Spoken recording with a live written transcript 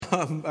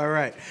All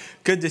right.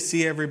 Good to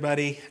see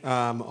everybody.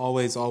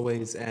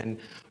 Always. And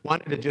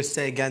wanted to just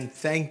say again,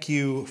 thank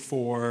you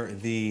for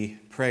the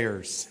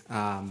prayers,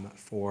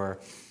 for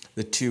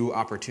the two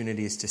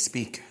opportunities to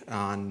speak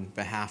on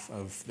behalf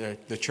of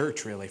the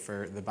church, really,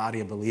 for the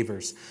body of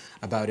believers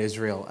about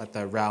Israel at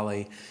the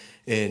rally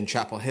in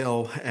Chapel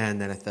Hill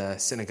and then at the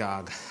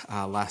synagogue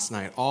last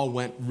night. All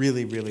went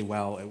really, really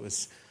well. It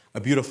was a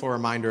beautiful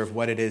reminder of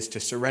what it is to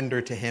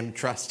surrender to Him,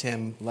 trust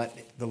Him,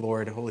 let the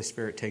Lord, the Holy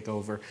Spirit take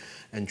over,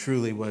 and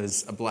truly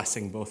was a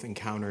blessing, both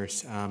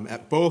encounters.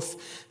 At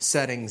both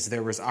settings,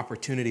 there was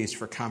opportunities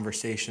for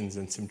conversations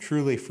and some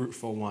truly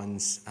fruitful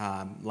ones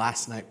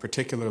last night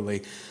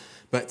particularly.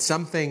 But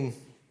something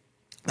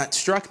that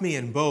struck me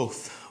in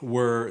both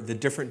were the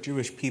different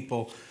Jewish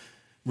people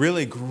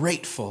really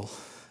grateful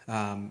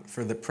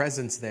for the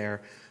presence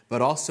there,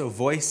 but also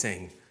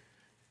voicing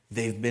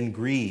they've been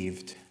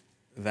grieved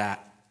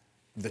that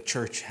the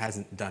church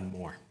hasn't done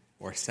more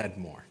or said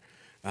more,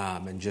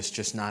 and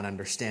just not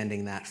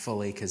understanding that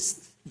fully,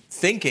 because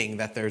thinking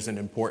that there's an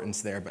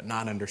importance there, but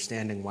not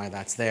understanding why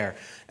that's there.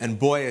 And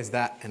boy, is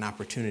that an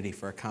opportunity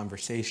for a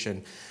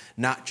conversation,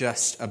 not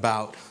just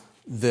about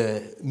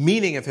the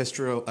meaning of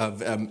Israel,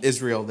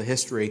 the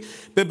history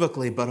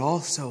biblically, but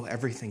also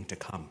everything to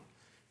come.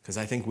 Because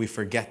I think we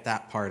forget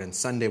that part, and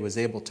Sunday was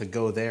able to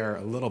go there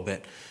a little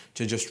bit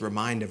to just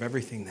remind of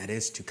everything that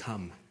is to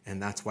come. And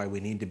that's why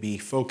we need to be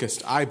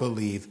focused, I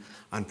believe,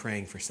 on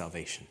praying for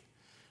salvation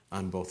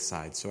on both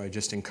sides. So I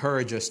just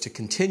encourage us to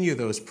continue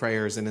those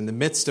prayers. And in the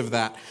midst of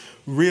that,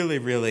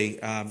 really,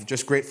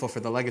 just grateful for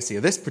the legacy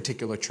of this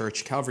particular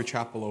church, Calvary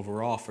Chapel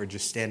overall, for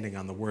just standing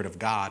on the Word of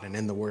God. And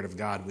in the Word of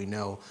God, we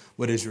know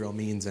what Israel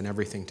means and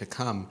everything to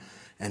come,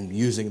 and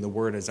using the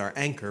Word as our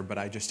anchor. But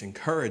I just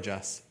encourage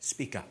us,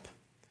 speak up.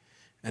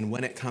 And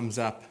when it comes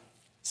up,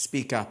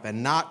 speak up.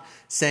 And not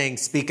saying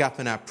speak up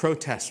in a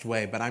protest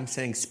way, but I'm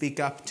saying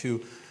speak up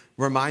to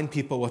remind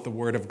people what the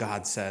Word of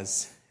God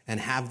says and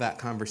have that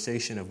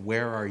conversation of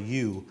where are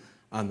you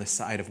on the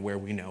side of where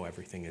we know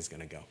everything is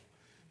going to go.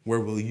 Where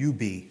will you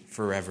be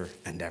forever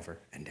and ever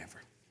and ever?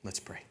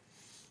 Let's pray.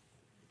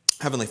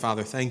 Heavenly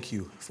Father, thank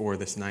you for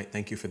this night.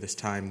 Thank you for this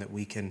time that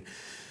we can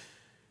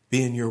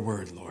be in your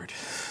Word, Lord.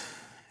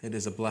 It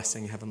is a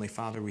blessing, Heavenly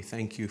Father. We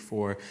thank you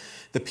for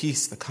the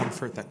peace, the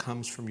comfort that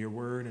comes from your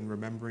word and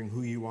remembering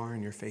who you are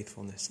and your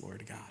faithfulness,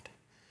 Lord God.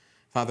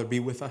 Father,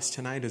 be with us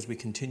tonight as we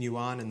continue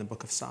on in the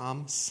book of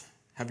Psalms.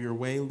 Have your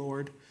way,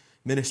 Lord.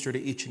 Minister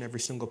to each and every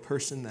single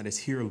person that is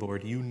here,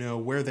 Lord. You know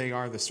where they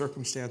are, the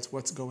circumstance,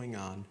 what's going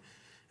on,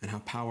 and how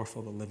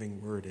powerful the living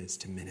word is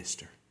to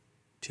minister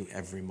to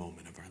every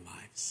moment of our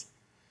lives.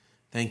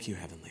 Thank you,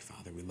 Heavenly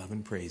Father. We love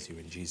and praise you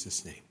in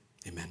Jesus' name.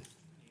 Amen.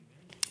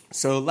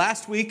 So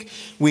last week,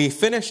 we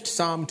finished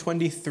Psalm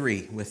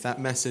 23 with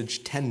that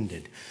message,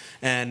 Tended.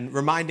 And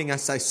reminding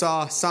us, I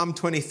saw Psalm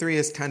 23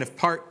 as kind of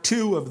part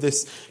 2 of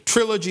this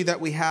trilogy that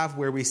we have,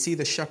 where we see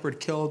the shepherd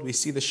killed, we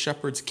see the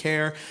shepherd's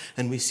care,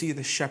 and we see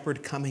the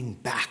shepherd coming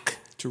back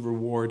to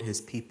reward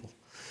his people.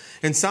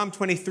 In Psalm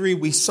 23,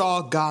 we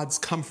saw God's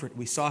comfort,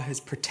 we saw his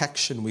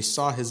protection, we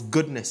saw his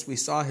goodness, we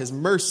saw his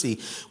mercy,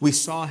 we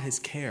saw his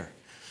care.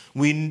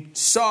 We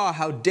saw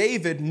how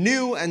David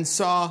knew and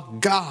saw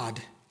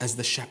God as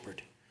the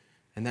shepherd.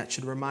 And that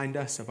should remind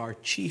us of our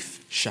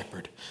chief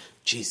shepherd,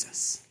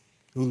 Jesus,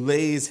 who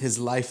lays his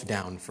life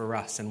down for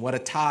us. And what a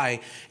tie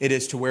it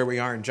is to where we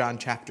are in John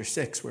chapter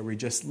 6, where we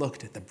just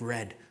looked at the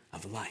bread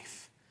of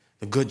life,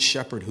 the good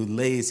shepherd who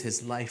lays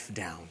his life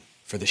down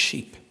for the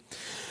sheep.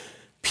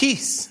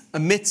 Peace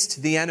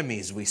amidst the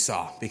enemies we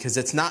saw, because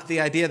it's not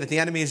the idea that the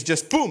enemies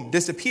just, boom,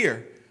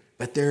 disappear,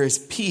 but there is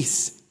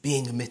peace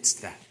being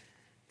amidst that.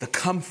 The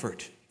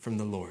comfort from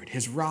the Lord,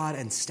 his rod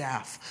and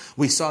staff.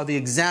 We saw the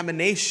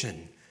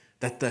examination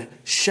that the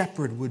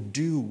shepherd would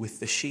do with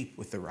the sheep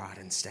with the rod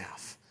and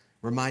staff,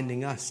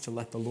 reminding us to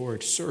let the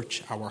Lord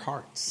search our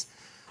hearts.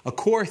 A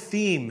core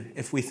theme,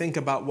 if we think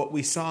about what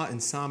we saw in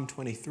Psalm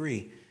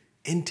 23,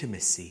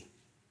 intimacy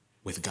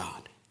with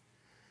God.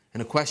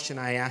 And a question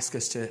I ask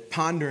us to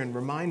ponder and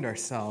remind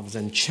ourselves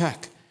and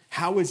check,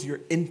 how is your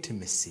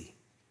intimacy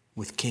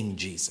with King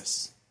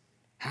Jesus?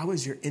 How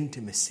is your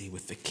intimacy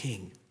with the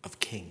King of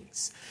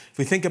Kings? If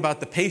we think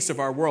about the pace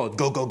of our world,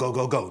 go,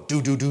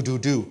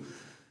 do,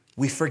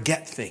 we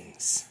forget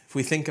things. If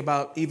we think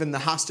about even the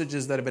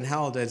hostages that have been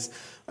held as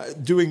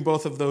doing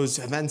both of those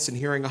events and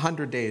hearing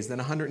 100 days, then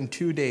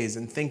 102 days,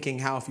 and thinking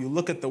how if you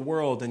look at the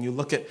world and you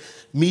look at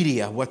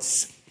media,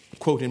 what's,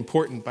 quote,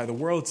 important by the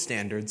world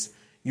standards,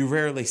 you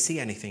rarely see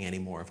anything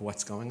anymore of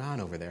what's going on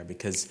over there,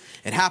 because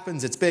it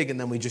happens, it's big, and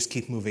then we just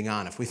keep moving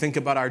on. If we think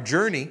about our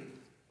journey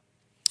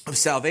of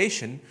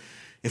salvation,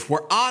 if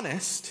we're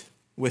honest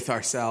with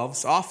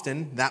ourselves,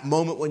 often that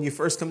moment when you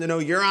first come to know,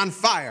 you're on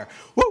fire,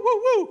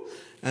 woo,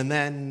 and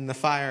then the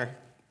fire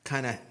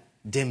kind of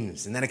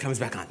dims, and then it comes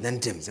back on, then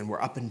dims, and we're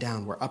up and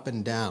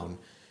down.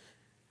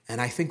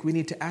 And I think we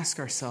need to ask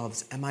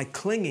ourselves, am I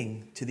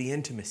clinging to the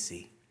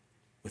intimacy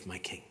with my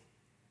King?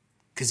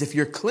 Because if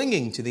you're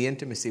clinging to the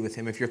intimacy with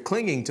him, if you're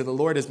clinging to the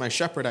Lord as my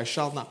shepherd, I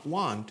shall not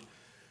want,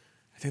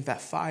 I think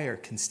that fire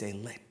can stay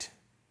lit.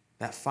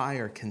 that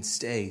fire can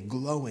stay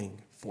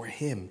glowing for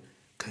him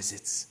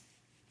because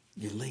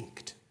you're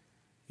linked.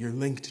 You're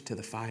linked to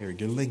the fire.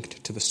 You're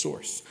linked to the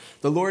source.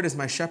 The Lord is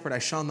my shepherd, I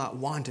shall not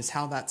want, is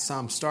how that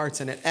psalm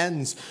starts. And it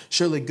ends,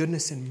 surely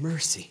goodness and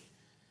mercy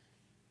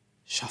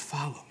shall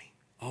follow me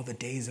all the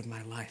days of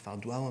my life. I'll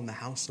dwell in the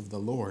house of the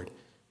Lord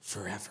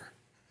forever.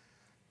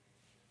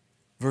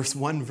 Verse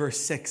 1, verse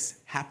 6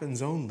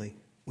 happens only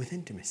with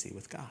intimacy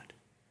with God.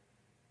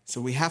 So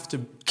we have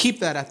to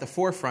keep that at the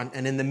forefront.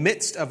 And in the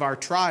midst of our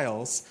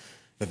trials,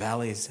 the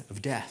valleys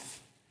of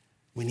death,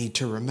 we need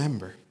to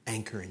remember,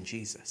 anchor in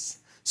Jesus.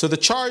 So the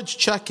charge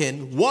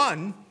check-in,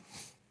 1,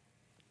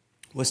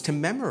 was to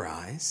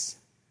memorize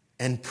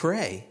and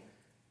pray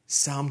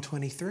Psalm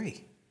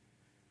 23.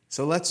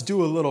 So let's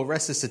do a little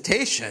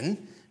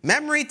resuscitation.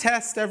 Memory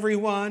test,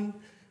 everyone.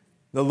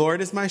 The Lord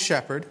is my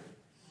shepherd.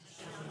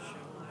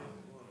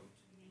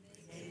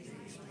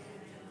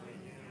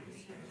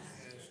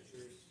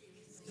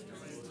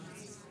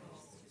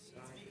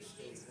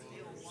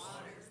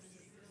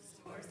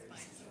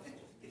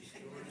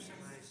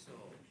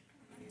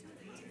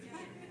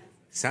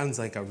 Sounds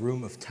like a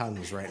room of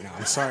tongues right now.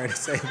 I'm sorry to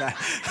say that.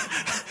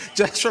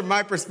 Just from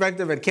my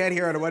perspective, and can't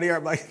hear it on one ear,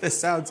 I'm like, this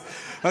sounds...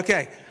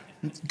 Okay,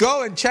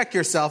 go and check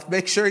yourself.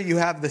 Make sure you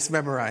have this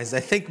memorized. I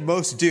think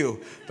most do,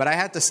 but I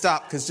had to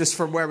stop because just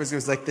from where it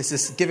was like, this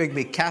is giving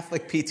me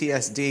Catholic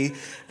PTSD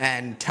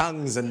and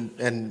tongues,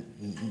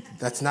 and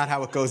that's not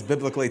how it goes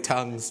biblically,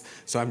 tongues.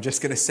 So I'm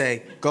just going to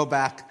say, go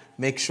back,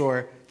 make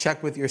sure,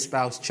 check with your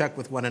spouse, check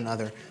with one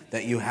another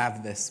that you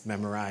have this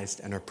memorized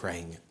and are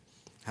praying it.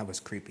 That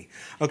was creepy.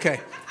 Okay,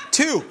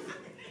 2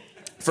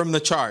 from the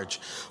charge.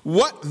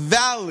 What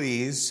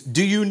valleys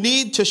do you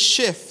need to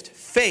shift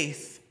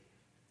faith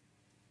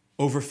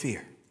over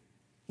fear?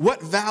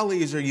 What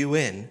valleys are you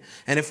in?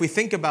 And if we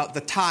think about the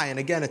tie, and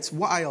again, it's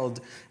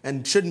wild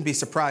and shouldn't be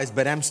surprised,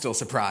 but am still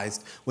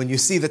surprised when you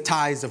see the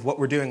ties of what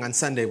we're doing on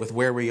Sunday with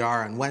where we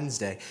are on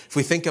Wednesday. If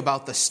we think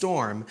about the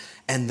storm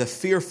and the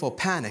fearful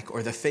panic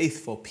or the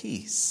faithful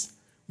peace,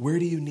 where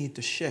do you need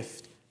to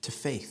shift to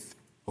faith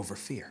over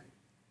fear?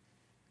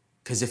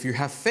 Because if you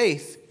have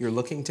faith, you're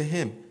looking to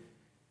him,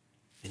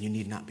 and you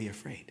need not be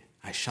afraid.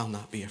 I shall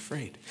not be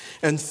afraid.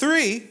 And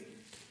 3,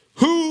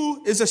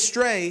 who is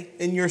astray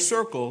in your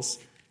circles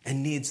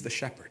and needs the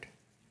shepherd?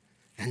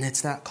 And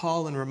it's that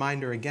call and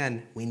reminder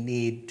again, we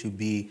need to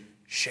be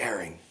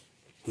sharing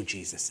who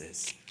Jesus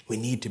is. We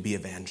need to be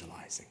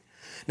evangelizing.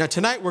 Now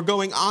tonight we're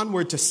going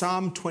onward to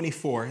Psalm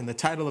 24, and the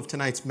title of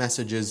tonight's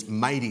message is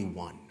Mighty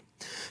One.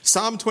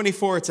 Psalm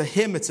 24, it's a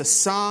hymn, it's a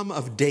psalm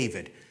of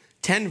David.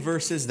 10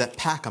 verses that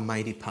pack a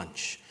mighty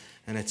punch.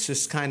 And it's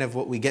just kind of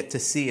what we get to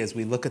see as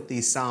we look at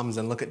these psalms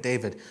and look at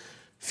David.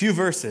 Few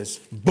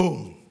verses,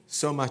 boom,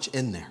 so much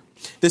in there.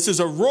 This is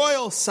a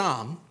royal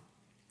psalm.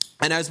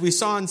 And as we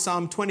saw in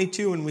Psalm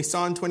 22 and we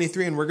saw in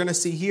 23, and we're going to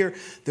see here,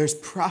 there's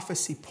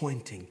prophecy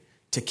pointing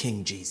to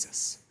King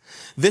Jesus.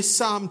 This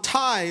psalm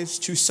ties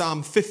to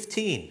Psalm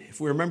 15. If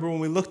we remember when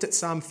we looked at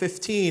Psalm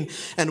 15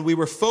 and we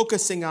were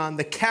focusing on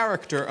the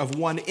character of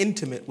one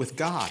intimate with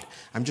God.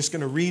 I'm just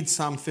going to read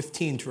Psalm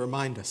 15 to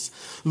remind us.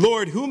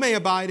 Lord, who may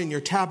abide in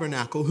your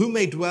tabernacle? Who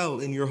may dwell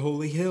in your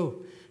holy hill?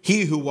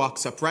 He who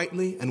walks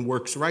uprightly and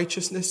works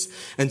righteousness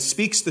and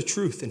speaks the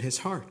truth in his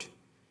heart.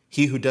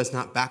 He who does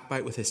not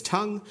backbite with his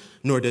tongue,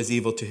 nor does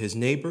evil to his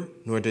neighbor,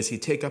 nor does he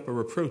take up a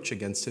reproach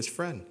against his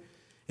friend.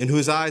 In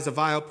whose eyes a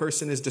vile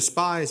person is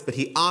despised, but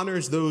he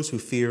honors those who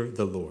fear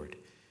the Lord.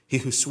 He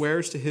who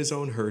swears to his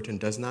own hurt and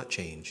does not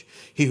change.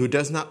 He who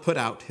does not put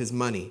out his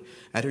money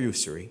at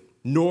usury,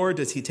 nor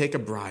does he take a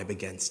bribe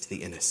against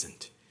the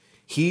innocent.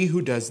 He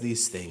who does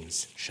these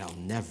things shall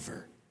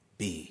never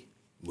be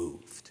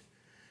moved.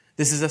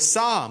 This is a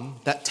psalm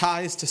that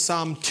ties to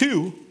Psalm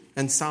 2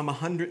 and Psalm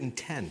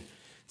 110.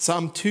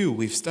 Psalm 2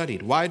 we've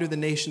studied. Why do the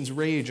nations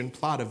rage and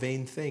plot a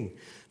vain thing?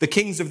 The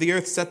kings of the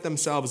earth set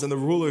themselves, and the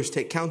rulers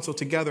take counsel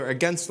together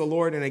against the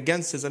Lord and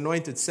against his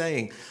anointed,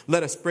 saying,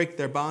 let us break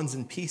their bonds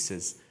in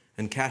pieces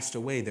and cast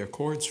away their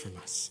cords from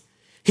us.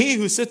 He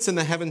who sits in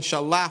the heavens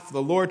shall laugh,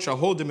 the Lord shall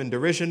hold him in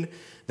derision.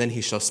 Then he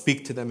shall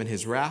speak to them in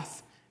his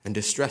wrath and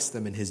distress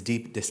them in his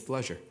deep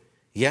displeasure.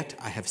 Yet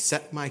I have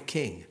set my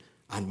king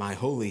on my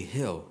holy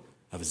hill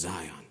of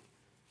Zion.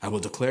 I will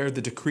declare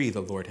the decree the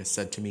Lord has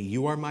said to me,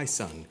 you are my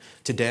son.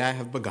 Today I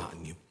have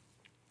begotten you.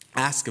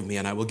 Ask of me,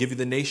 and I will give you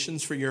the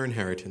nations for your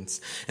inheritance,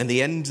 and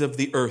the ends of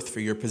the earth for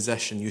your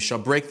possession. You shall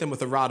break them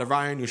with a rod of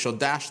iron. You shall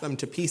dash them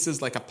to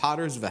pieces like a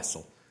potter's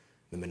vessel.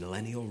 The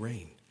millennial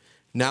reign.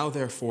 Now,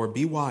 therefore,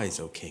 be wise,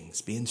 O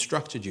kings. Be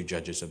instructed, you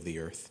judges of the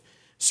earth.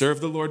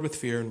 Serve the Lord with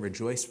fear and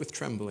rejoice with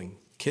trembling.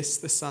 Kiss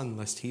the Son,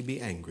 lest he be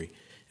angry,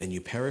 and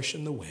you perish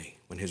in the way,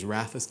 when his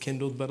wrath is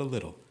kindled but a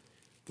little.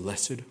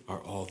 Blessed are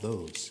all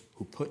those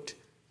who put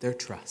their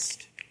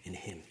trust in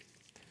him.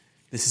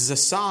 This is a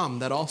psalm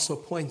that also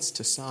points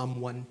to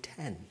Psalm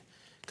 110.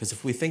 Because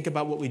if we think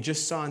about what we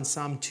just saw in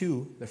Psalm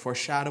 2, the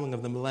foreshadowing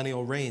of the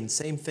millennial reign,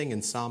 same thing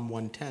in Psalm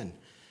 110.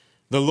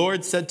 The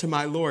Lord said to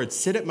my Lord,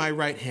 sit at my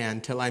right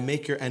hand till I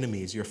make your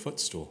enemies your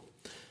footstool.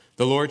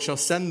 The Lord shall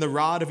send the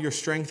rod of your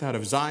strength out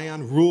of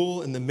Zion,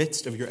 rule in the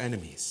midst of your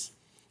enemies.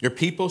 Your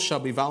people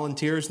shall be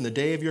volunteers in the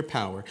day of your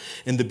power.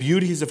 In the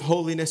beauties of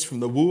holiness from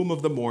the womb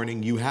of the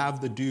morning, you have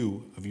the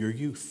dew of your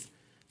youth.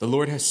 The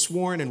Lord has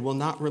sworn and will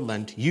not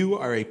relent. You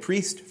are a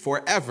priest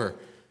forever,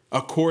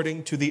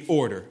 according to the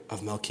order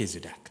of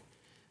Melchizedek.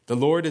 The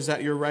Lord is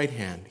at your right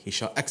hand. He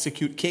shall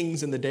execute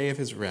kings in the day of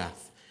his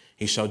wrath.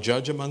 He shall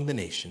judge among the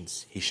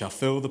nations. He shall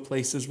fill the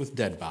places with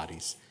dead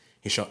bodies.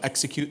 He shall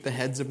execute the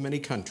heads of many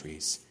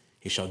countries.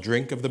 He shall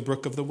drink of the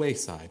brook of the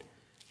wayside.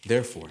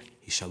 Therefore,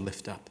 he shall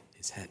lift up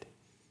his head.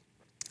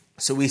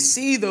 So we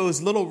see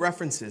those little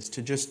references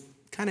to just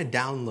kind of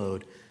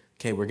download.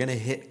 Okay, we're going to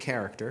hit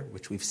character,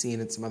 which we've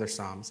seen in some other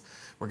Psalms.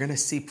 We're going to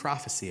see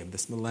prophecy of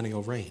this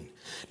millennial reign.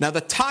 Now,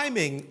 the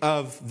timing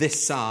of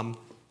this Psalm,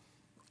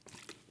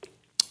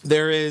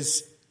 there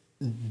is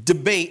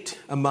debate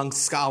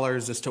amongst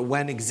scholars as to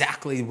when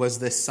exactly was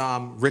this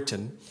Psalm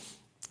written.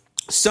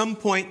 Some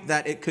point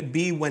that it could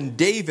be when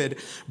David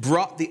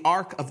brought the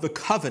Ark of the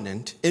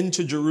Covenant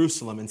into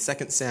Jerusalem in 2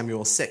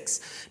 Samuel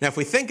 6. Now, if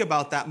we think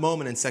about that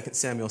moment in 2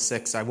 Samuel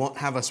 6, I won't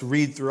have us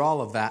read through all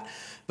of that,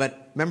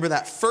 but remember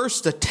that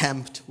first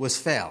attempt was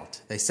failed.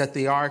 They set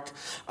the ark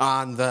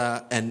on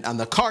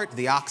the cart,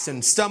 the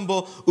oxen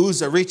stumble,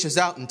 Uzzah reaches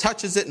out and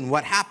touches it, and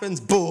what happens?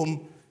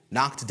 Boom,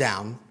 knocked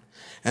down.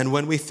 And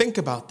when we think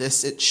about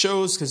this, it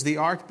shows, because the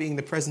ark being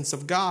the presence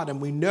of God, and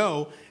we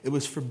know it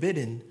was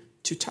forbidden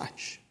to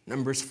touch.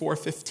 Numbers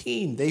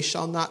 4:15, they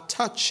shall not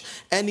touch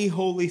any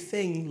holy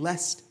thing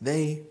lest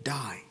they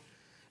die.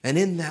 And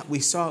in that we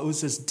saw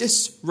Uzzah's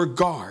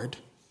disregard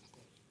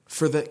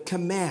for the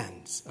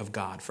commands of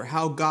God, for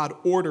how God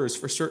orders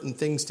for certain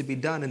things to be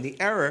done. And the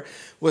error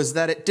was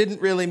that it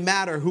didn't really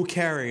matter who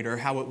carried or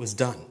how it was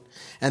done.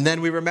 And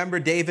then we remember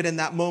David in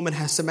that moment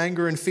has some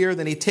anger and fear.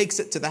 Then he takes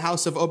it to the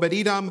house of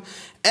Obed-Edom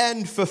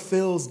and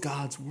fulfills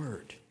God's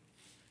word.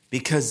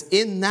 Because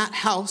in that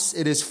house,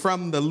 it is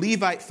from the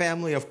Levite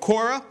family of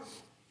Korah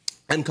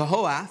and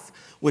Kohath,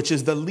 which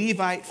is the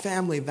Levite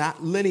family,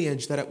 that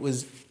lineage, that it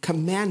was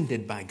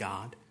commanded by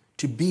God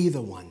to be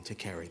the one to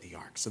carry the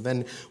ark. So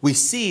then we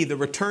see the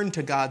return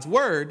to God's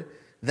word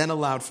then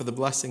allowed for the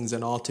blessings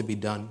and all to be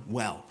done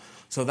well.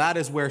 So that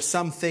is where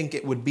some think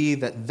it would be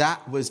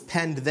that was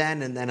penned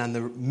then, and then on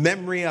the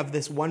memory of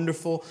this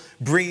wonderful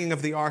bringing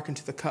of the ark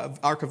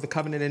of the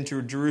covenant into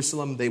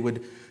Jerusalem, they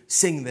would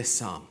sing this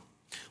psalm.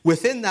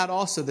 Within that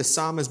also, the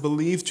psalm is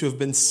believed to have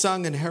been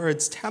sung in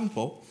Herod's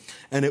temple,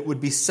 and it would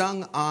be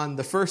sung on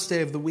the first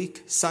day of the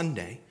week,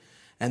 Sunday.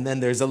 And then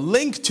there's a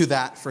link to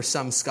that for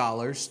some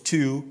scholars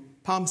to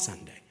Palm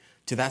Sunday,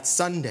 to that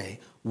Sunday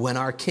when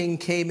our king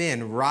came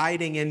in,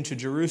 riding into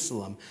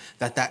Jerusalem,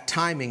 that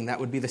timing, that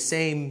would be the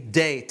same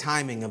day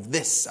timing of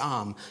this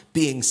psalm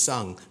being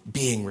sung,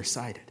 being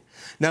recited.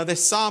 Now,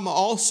 this psalm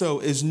also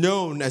is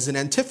known as an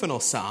antiphonal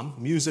psalm.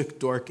 Music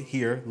dork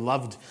here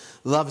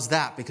loves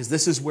that, because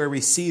this is where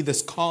we see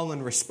this call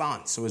and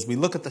response. So as we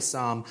look at the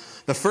psalm,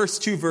 the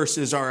first two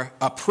verses are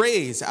a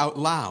praise out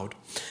loud.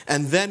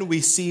 And then we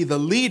see the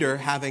leader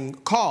having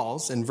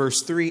calls in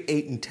verse 3,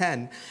 8, and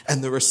 10,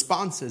 and the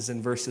responses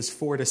in verses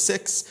 4 to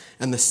 6,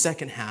 and the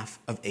second half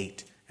of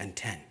 8 and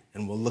 10.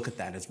 And we'll look at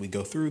that as we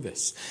go through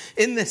this.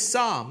 In this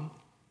psalm,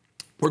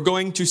 we're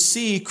going to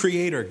see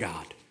Creator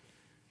God.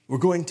 We're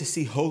going to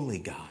see Holy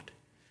God,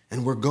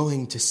 and we're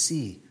going to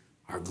see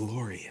our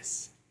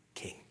glorious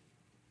King.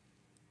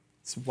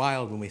 It's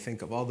wild when we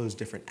think of all those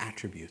different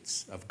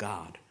attributes of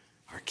God,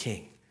 our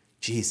King,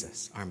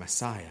 Jesus, our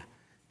Messiah.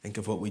 Think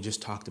of what we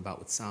just talked about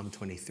with Psalm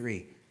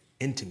 23,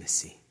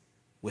 intimacy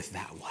with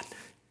that one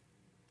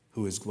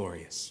who is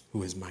glorious,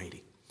 who is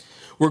mighty.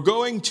 We're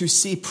going to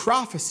see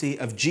prophecy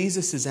of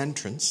Jesus'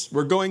 entrance.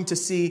 We're going to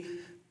see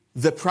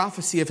the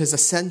prophecy of his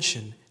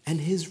ascension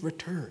and his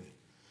return.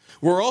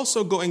 We're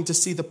also going to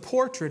see the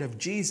portrait of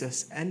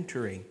Jesus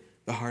entering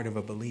the heart of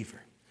a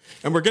believer.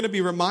 And we're going to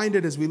be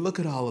reminded as we look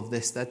at all of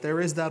this that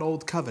there is that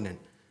old covenant.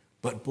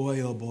 But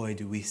boy, oh boy,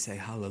 do we say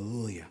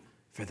hallelujah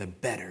for the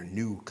better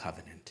new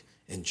covenant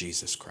in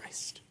Jesus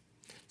Christ.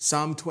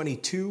 Psalm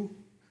 22,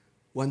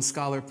 one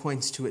scholar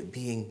points to it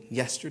being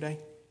yesterday.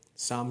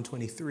 Psalm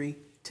 23,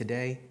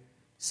 today.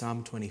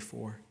 Psalm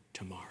 24,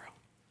 tomorrow.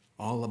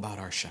 All about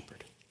our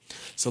shepherd.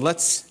 So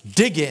let's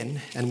dig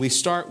in, and we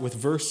start with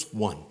verse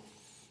 1.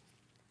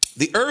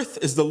 The earth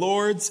is the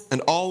Lord's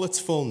and all its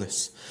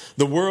fullness,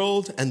 the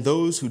world and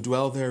those who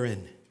dwell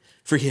therein.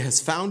 For he has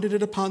founded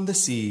it upon the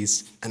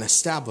seas and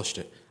established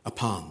it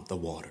upon the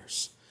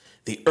waters.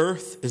 The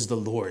earth is the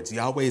Lord's,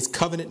 Yahweh's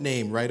covenant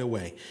name right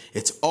away.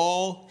 It's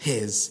all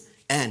his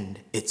and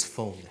its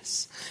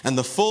fullness. And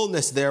the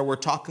fullness there, we're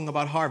talking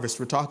about harvest.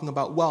 We're talking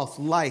about wealth,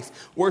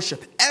 life,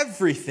 worship,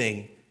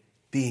 everything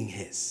being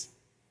his.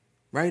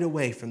 Right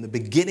away from the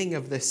beginning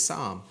of this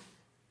psalm,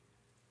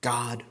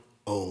 God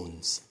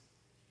owns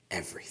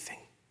everything.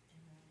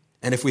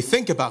 And if we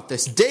think about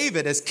this,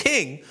 David as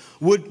king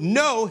would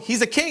know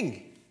he's a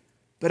king,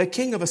 but a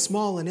king of a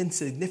small and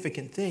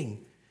insignificant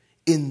thing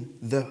in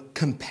the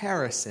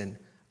comparison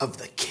of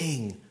the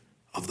king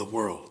of the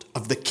world,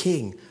 of the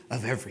king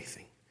of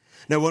everything.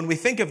 Now, when we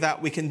think of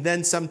that, we can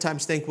then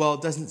sometimes think, well,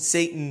 doesn't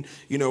Satan,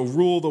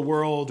 rule the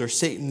world, or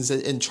Satan's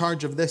in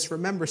charge of this?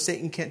 Remember,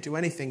 Satan can't do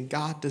anything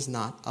God does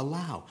not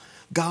allow.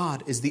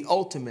 God is the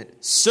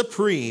ultimate,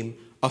 supreme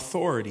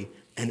authority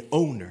and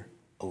owner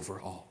over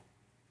all.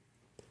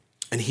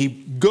 And he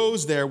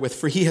goes there with,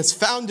 for he has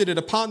founded it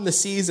upon the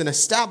seas and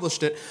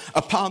established it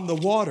upon the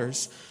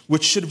waters,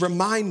 which should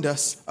remind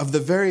us of the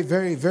very,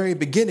 very, very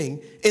beginning.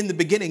 In the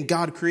beginning,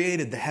 God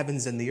created the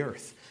heavens and the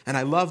earth. And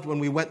I loved when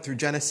we went through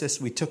Genesis,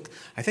 we took,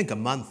 I think, a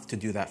month to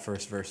do that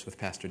first verse with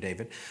Pastor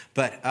David.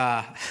 But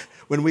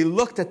when we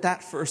looked at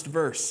that first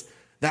verse,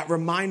 that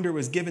reminder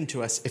was given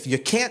to us. If you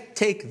can't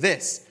take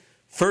this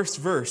first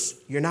verse,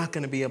 you're not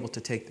going to be able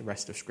to take the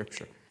rest of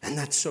Scripture. And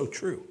that's so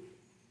true.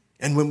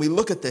 And when we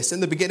look at this, in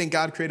the beginning,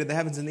 God created the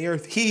heavens and the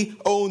earth. He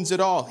owns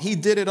it all. He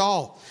did it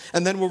all.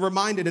 And then we're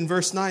reminded in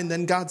verse 9,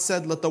 then God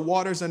said, let the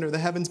waters under the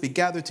heavens be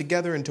gathered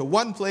together into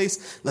one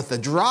place. Let the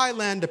dry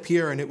land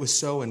appear. And it was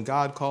so. And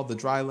God called the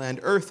dry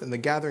land earth, and the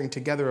gathering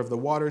together of the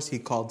waters he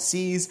called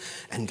seas.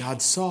 And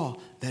God saw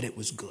that it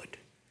was good.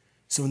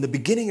 So in the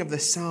beginning of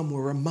this psalm,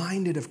 we're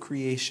reminded of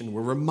creation.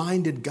 We're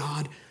reminded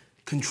God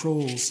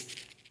controls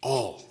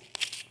all.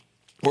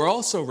 We're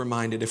also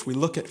reminded, if we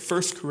look at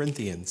 1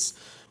 Corinthians,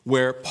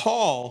 where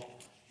Paul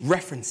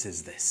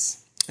references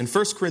this. In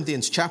 1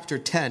 Corinthians chapter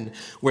 10,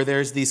 where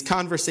there's these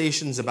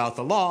conversations about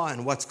the law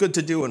and what's good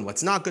to do and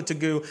what's not good to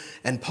do,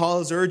 and Paul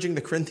is urging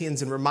the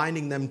Corinthians and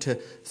reminding them to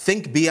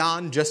think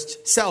beyond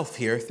just self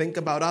here, think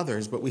about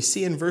others. But we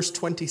see in verse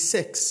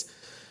 26,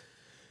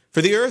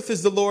 for the earth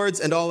is the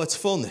Lord's and all its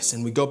fullness.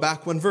 And we go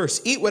back one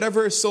verse. Eat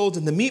whatever is sold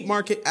in the meat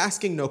market,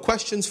 asking no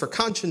questions for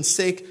conscience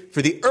sake.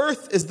 For the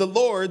earth is the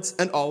Lord's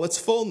and all its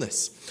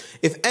fullness.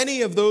 If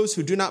any of those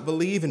who do not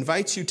believe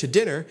invites you to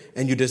dinner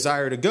and you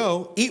desire to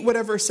go, eat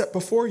whatever is set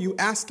before you,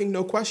 asking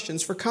no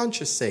questions for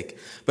conscience sake.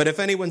 But if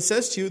anyone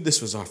says to you,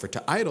 this was offered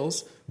to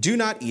idols, do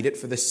not eat it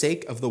for the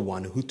sake of the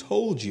one who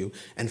told you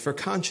and for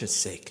conscience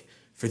sake.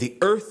 For the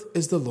earth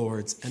is the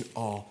Lord's and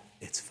all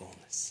its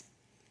fullness.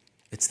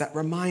 It's that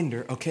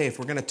reminder, okay, if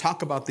we're going to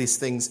talk about these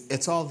things,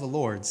 it's all the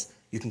Lord's.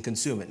 You can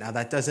consume it. Now,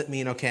 that doesn't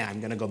mean, okay,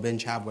 I'm going to go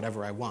binge have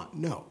whatever I want.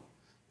 No,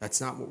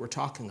 that's not what we're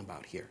talking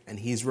about here. And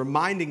he's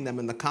reminding them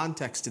in the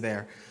context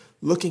there,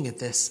 looking at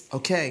this,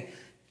 okay,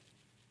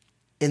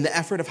 in the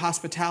effort of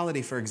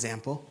hospitality, for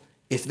example,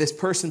 if this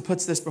person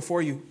puts this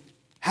before you,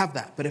 have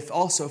that. But if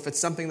it's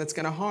something that's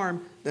going to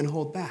harm, then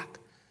hold back.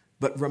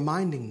 But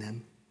reminding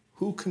them,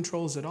 who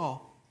controls it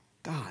all?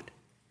 God.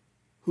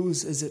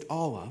 Whose is it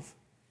all of?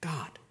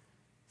 God.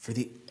 For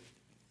the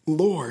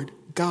Lord,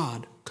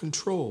 God,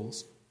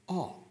 controls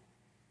all.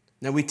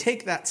 Now we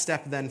take that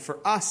step then for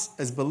us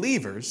as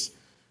believers,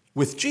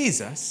 with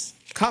Jesus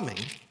coming,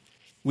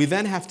 we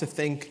then have to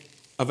think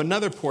of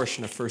another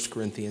portion of 1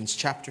 Corinthians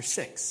chapter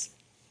 6,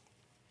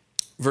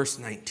 verse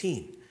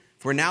 19.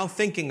 If we're now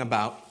thinking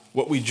about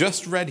what we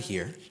just read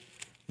here,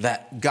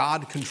 that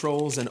God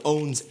controls and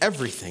owns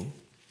everything,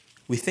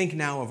 we think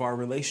now of our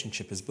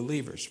relationship as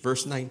believers.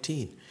 Verse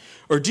 19.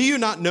 Or do you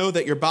not know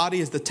that your body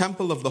is the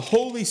temple of the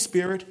Holy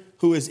Spirit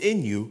who is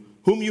in you,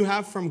 whom you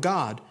have from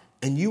God,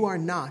 and you are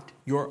not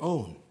your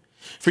own?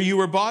 For you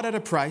were bought at a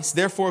price,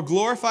 therefore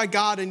glorify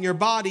God in your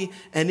body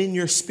and in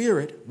your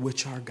spirit,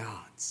 which are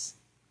God's.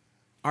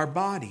 Our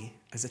body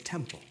as a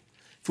temple.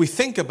 If we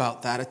think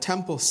about that, a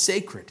temple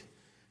sacred.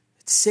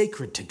 It's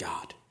sacred to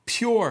God,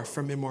 pure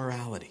from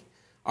immorality.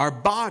 Our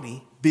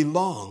body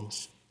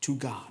belongs to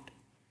God.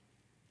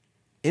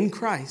 In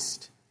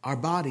Christ, our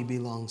body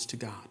belongs to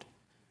God.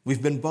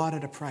 We've been bought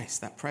at a price,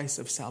 that price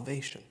of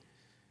salvation.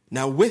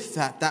 Now with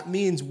that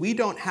means we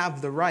don't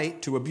have the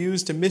right to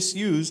abuse, to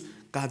misuse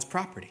God's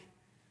property.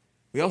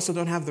 We also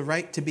don't have the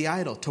right to be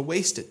idle, to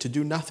waste it, to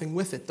do nothing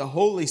with it. The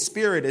Holy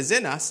Spirit is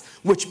in us,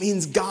 which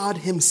means God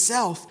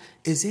himself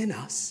is in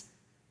us,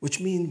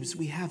 which means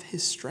we have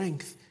his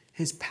strength,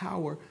 his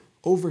power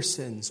over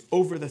sins,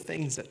 over the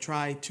things that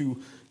try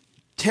to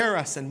tear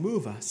us and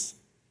move us.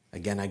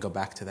 Again, I go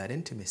back to that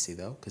intimacy,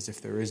 though, because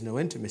if there is no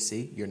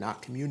intimacy, you're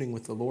not communing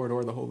with the Lord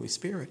or the Holy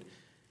Spirit.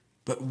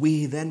 But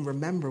we then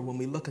remember when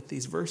we look at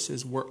these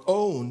verses, we're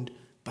owned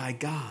by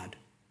God,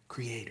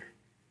 Creator.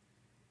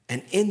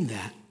 And in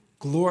that,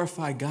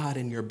 glorify God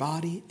in your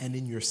body and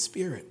in your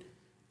spirit,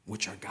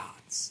 which are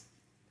God's.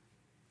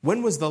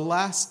 When was the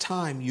last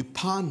time you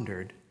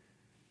pondered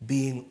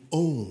being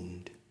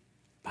owned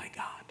by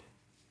God?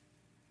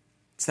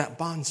 It's that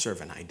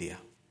bondservant idea.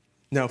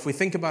 Now, if we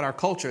think about our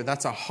culture,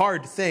 that's a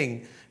hard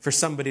thing for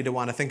somebody to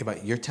want to think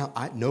about.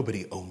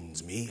 Nobody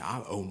owns me.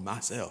 I own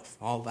myself.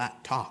 All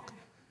that talk.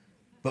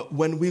 But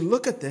when we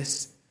look at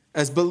this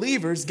as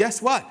believers, guess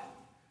what?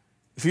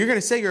 If you're going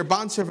to say you're a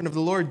bondservant of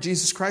the Lord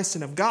Jesus Christ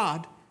and of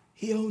God,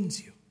 he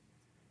owns you.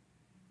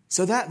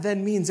 So that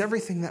then means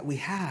everything that we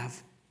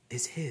have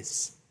is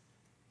his.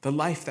 The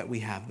life that we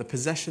have, the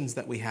possessions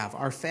that we have,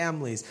 our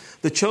families,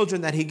 the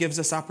children that he gives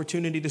us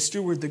opportunity to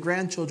steward, the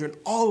grandchildren,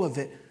 all of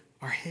it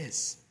are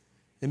his.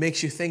 It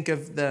makes you think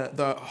of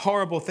the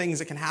horrible things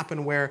that can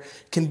happen where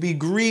it can be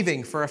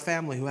grieving for a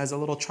family who has a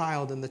little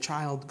child and the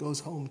child goes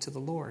home to the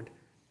Lord.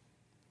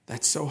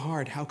 That's so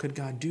hard. How could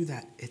God do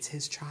that? It's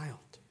his child.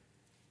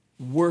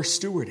 We're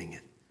stewarding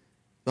it.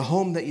 The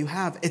home that you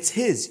have, it's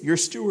his. You're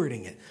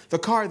stewarding it. The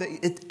car,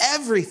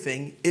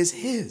 everything is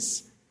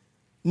his.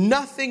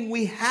 Nothing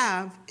we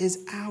have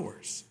is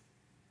ours.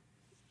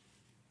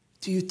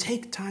 Do you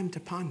take time to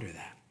ponder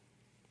that?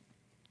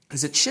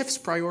 Because it shifts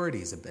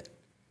priorities a bit.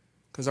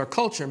 Because our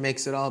culture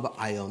makes it all about,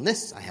 I own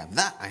this, I have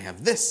that, I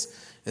have this.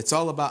 It's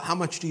all about how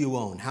much do you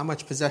own? How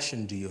much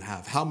possession do you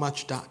have? How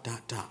much ...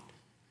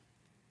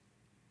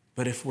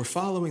 But if we're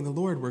following the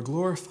Lord, we're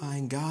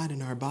glorifying God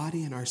in our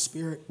body and our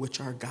spirit, which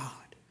are God.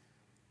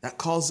 That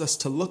calls us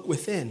to look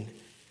within.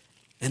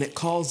 And it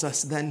calls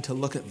us then to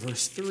look at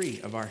verse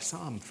 3 of our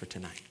psalm for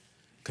tonight.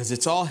 Because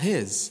it's all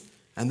his.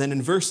 And then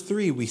in verse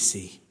 3 we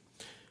see,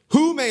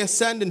 who may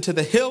ascend into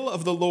the hill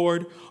of the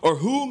Lord, or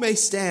who may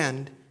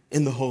stand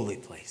in the holy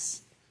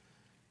place?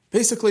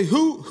 Basically,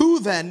 who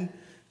then,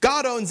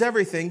 God owns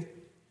everything,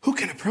 who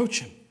can approach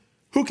him?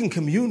 Who can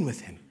commune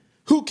with him?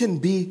 Who can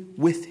be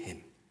with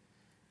him?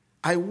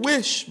 I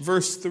wish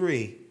verse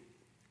 3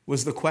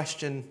 was the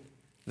question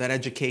that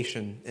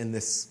education in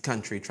this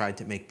country tried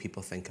to make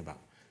people think about.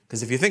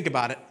 Because if you think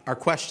about it, our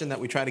question that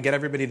we try to get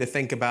everybody to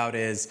think about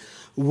is,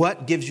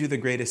 what gives you the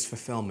greatest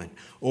fulfillment?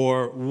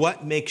 Or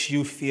what makes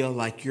you feel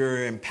like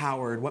you're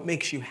empowered? What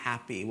makes you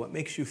happy? What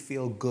makes you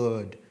feel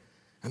good?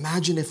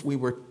 Imagine if we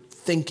were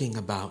thinking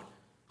about,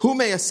 who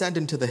may ascend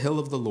into the hill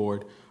of the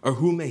Lord, or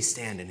who may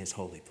stand in his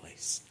holy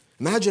place?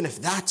 Imagine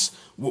if that's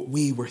what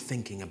we were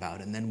thinking about,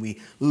 and then we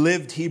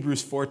lived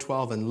Hebrews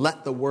 4:12 and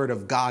let the word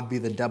of God be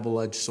the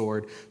double-edged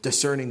sword,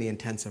 discerning the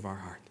intents of our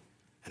heart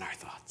and our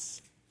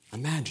thoughts.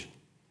 Imagine.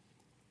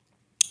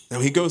 Now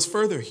he goes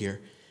further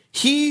here.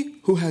 He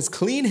who has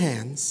clean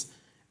hands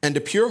and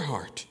a pure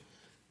heart.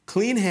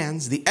 Clean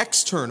hands, the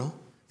external,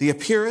 the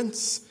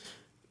appearance,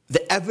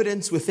 the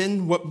evidence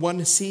within what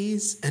one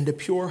sees, and a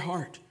pure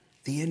heart,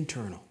 the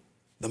internal,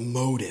 the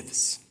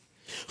motives.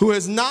 Who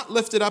has not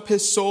lifted up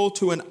his soul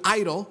to an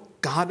idol,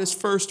 God is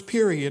first,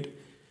 period,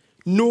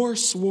 nor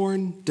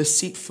sworn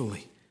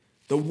deceitfully.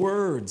 The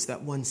words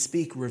that one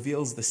speaks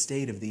reveals the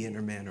state of the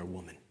inner man or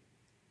woman.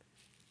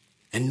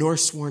 And nor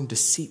sworn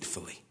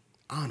deceitfully,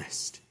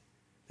 honest.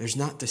 There's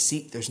not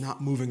deceit, there's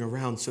not moving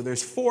around. So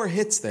there's 4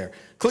 hits there.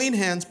 Clean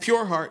hands,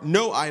 pure heart,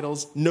 no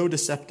idols, no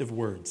deceptive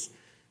words.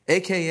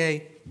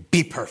 AKA,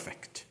 be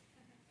perfect.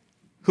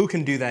 Who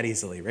can do that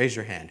easily? Raise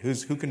your hand.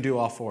 Who can do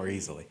all 4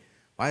 easily?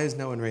 Why is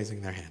no one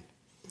raising their hand?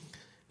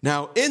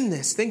 Now, in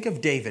this, think of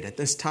David at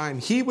this time.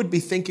 He would be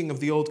thinking of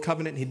the Old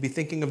Covenant. He'd be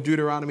thinking of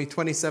Deuteronomy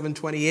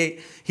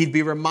 27:28. He'd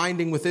be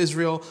reminding with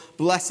Israel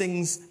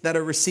blessings that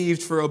are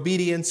received for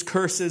obedience,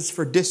 curses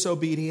for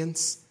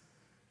disobedience.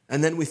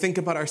 And then we think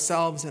about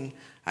ourselves, and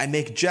I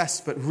make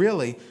jest, but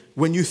really,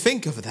 when you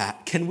think of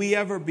that, can we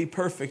ever be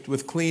perfect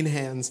with clean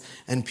hands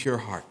and pure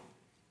heart?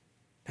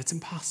 That's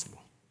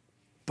impossible.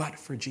 But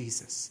for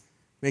Jesus.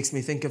 Makes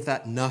me think of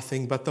that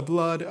nothing but the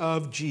blood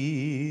of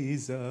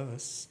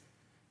Jesus.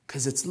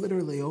 Because it's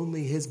literally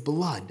only his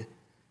blood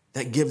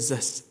that gives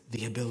us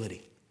the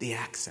ability, the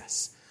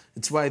access.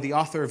 It's why the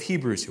author of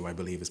Hebrews, who I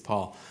believe is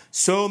Paul,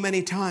 so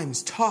many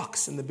times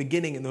talks in the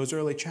beginning in those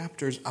early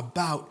chapters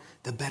about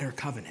the better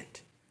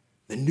covenant,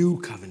 the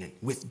new covenant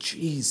with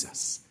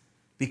Jesus.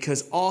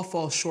 Because all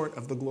fall short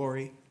of the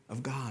glory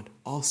of God,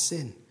 all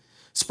sin.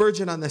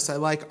 Spurgeon on this I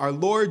like. Our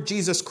Lord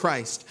Jesus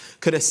Christ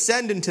could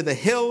ascend into the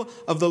hill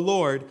of the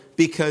Lord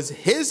because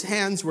his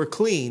hands were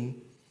clean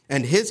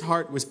and his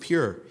heart was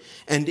pure.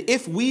 And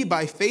if we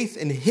by faith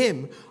in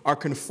him are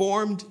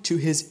conformed to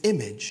his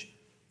image,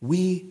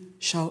 we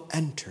shall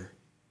enter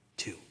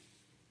too.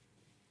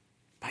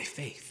 By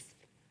faith.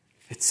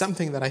 It's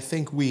something that I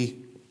think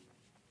we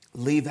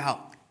leave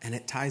out, and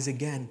it ties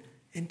again,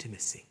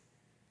 intimacy.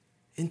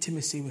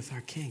 Intimacy with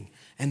our King.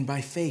 And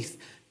by faith,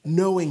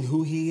 knowing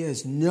who he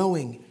is,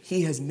 knowing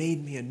he has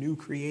made me a new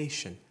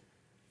creation,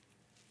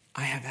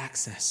 I have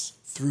access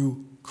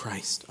through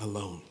Christ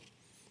alone.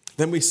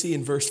 Then we see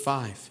in verse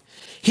 5,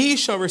 he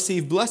shall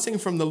receive blessing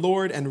from the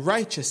Lord and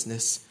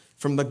righteousness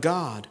from the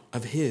God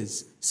of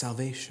his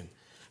salvation.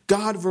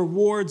 God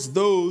rewards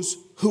those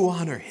who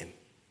honor him.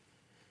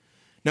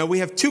 Now we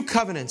have 2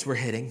 covenants we're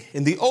hitting.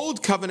 In the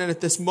old covenant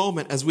at this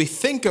moment, as we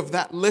think of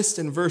that list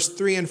in verse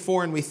 3 and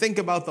 4, and we think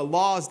about the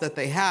laws that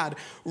they had,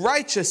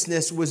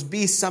 righteousness would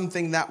be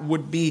something that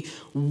would be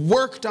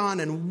worked on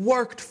and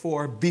worked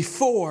for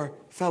before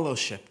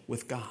fellowship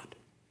with God.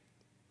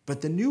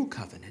 But the new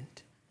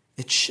covenant,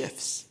 it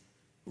shifts.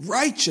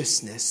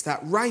 Righteousness,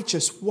 that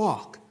righteous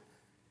walk,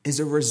 is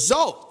a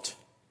result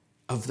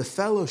of the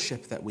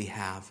fellowship that we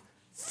have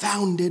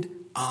founded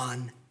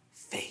on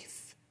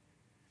faith.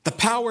 The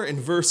power in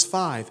verse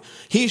 5,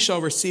 he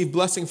shall receive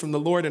blessing from the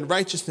Lord and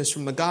righteousness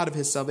from the God of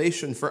his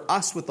salvation, for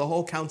us with the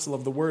whole counsel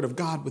of the word of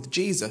God with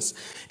Jesus.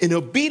 An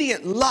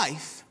obedient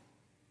life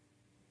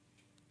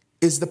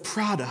is the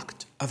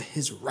product of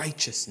his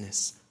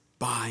righteousness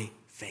by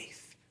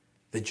faith.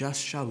 The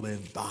just shall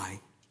live by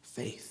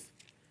faith.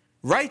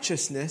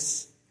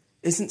 Righteousness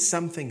isn't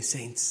something,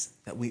 saints,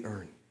 that we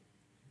earn.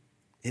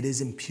 It is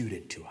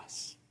imputed to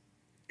us.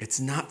 It's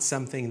not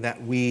something that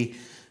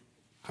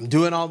I'm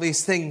doing all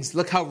these things,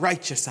 look how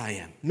righteous I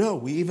am. No,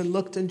 we even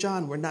looked in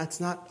John where it's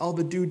not all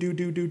the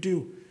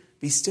do.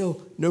 Be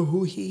still, know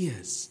who he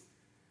is.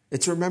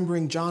 It's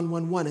remembering John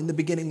 1:1. In the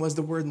beginning was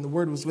the Word, and the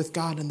Word was with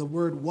God, and the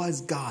Word was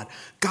God.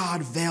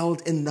 God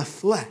veiled in the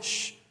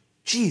flesh.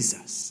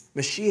 Jesus,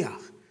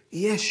 Mashiach,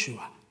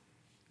 Yeshua,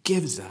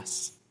 gives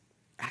us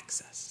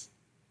access.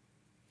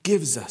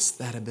 Gives us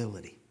that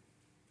ability.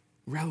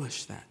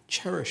 Relish that.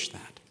 Cherish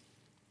that.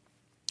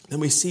 Then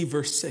we see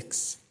verse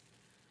 6.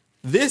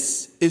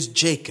 This is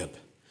Jacob,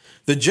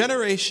 the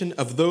generation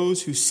of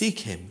those who seek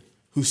him,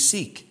 who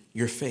seek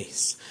your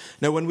face.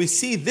 Now, when we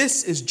see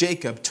this is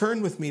Jacob,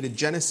 turn with me to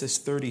Genesis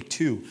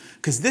 32,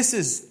 because this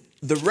is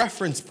the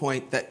reference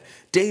point that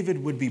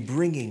David would be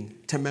bringing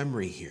to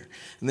memory here.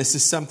 And this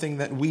is something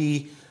that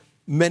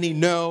many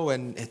know,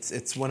 and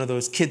it's one of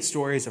those kid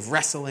stories of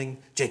wrestling.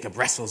 Jacob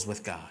wrestles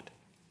with God.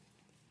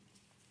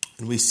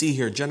 And we see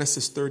here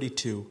Genesis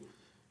 32,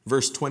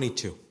 verse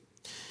 22.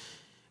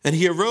 And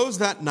he arose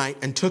that night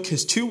and took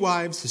his 2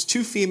 wives, his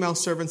 2 female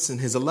servants, and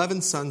his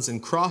 11 sons,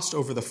 and crossed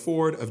over the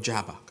ford of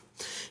Jabbok.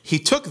 He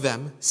took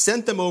them,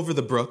 sent them over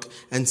the brook,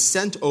 and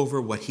sent over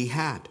what he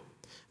had.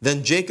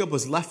 Then Jacob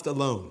was left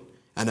alone,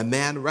 and a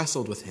man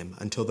wrestled with him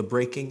until the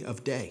breaking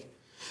of day.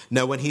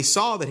 Now when he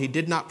saw that he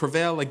did not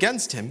prevail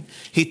against him,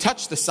 he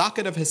touched the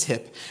socket of his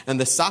hip, and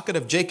the socket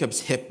of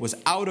Jacob's hip was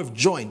out of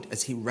joint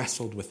as he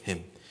wrestled with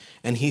him.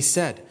 And he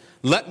said,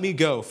 "Let me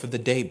go, for the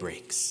day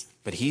breaks."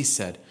 But he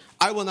said,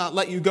 "I will not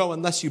let you go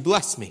unless you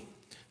bless me."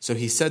 So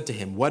he said to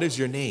him, "What is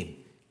your name?"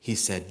 He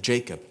said,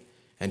 "Jacob."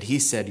 And he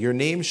said, "Your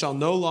name shall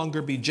no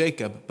longer be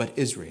Jacob, but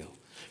Israel.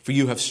 For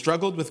you have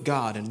struggled with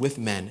God and with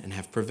men and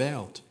have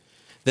prevailed."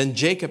 Then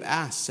Jacob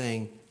asked,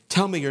 saying,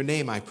 "Tell me your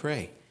name, I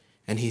pray."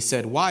 And he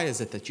said, "Why is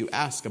it that you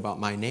ask about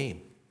my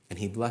name?" And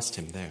he blessed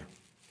him there.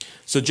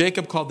 So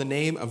Jacob called the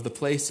name of the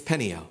place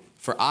Peniel,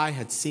 for I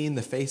had seen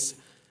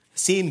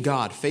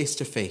God face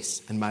to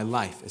face, and my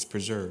life is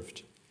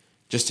preserved.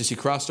 Just as he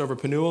crossed over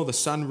Penuel, the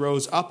sun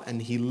rose up,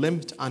 and he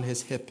limped on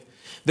his hip.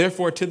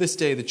 Therefore, to this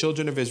day, the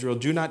children of Israel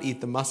do not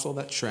eat the muscle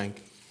that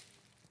shrank,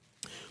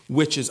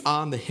 which is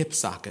on the hip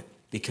socket,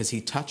 because he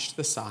touched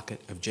the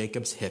socket of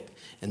Jacob's hip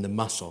and the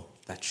muscle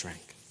that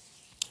shrank.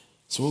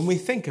 So when we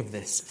think of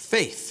this,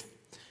 faith,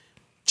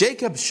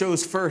 Jacob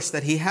shows first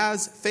that he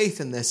has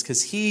faith in this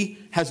because he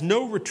has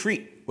no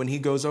retreat when he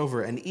goes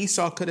over. And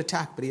Esau could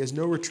attack, but he has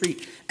no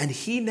retreat. And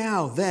he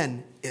now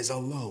then is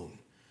alone.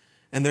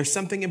 And there's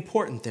something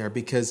important there,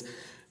 because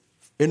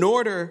in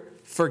order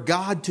for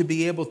God to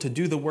be able to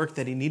do the work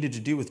that he needed to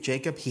do with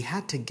Jacob, he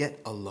had to get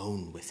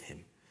alone with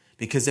him.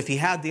 Because if he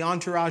had the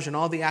entourage and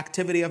all the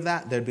activity of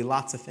that, there'd be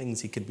lots of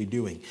things he could be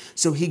doing.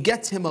 So he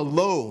gets him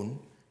alone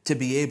to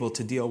be able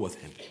to deal with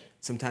him.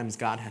 Sometimes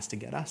God has to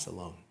get us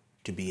alone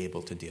to be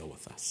able to deal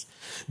with us.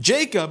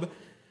 Jacob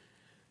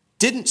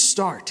didn't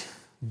start.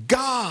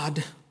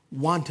 God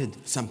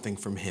wanted something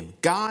from him.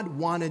 God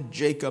wanted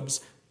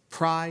Jacob's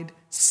pride,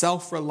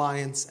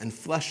 self-reliance, and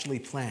fleshly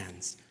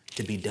plans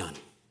to be done.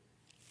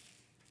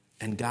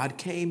 And God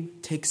came,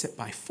 takes it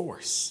by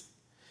force.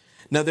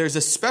 Now there's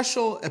a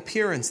special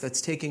appearance that's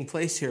taking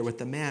place here with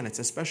the man. It's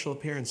a special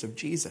appearance of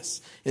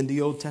Jesus in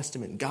the Old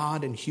Testament,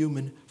 God in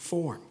human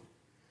form.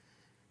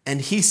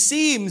 And he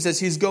seems, as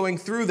he's going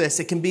through this,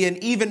 it can be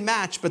an even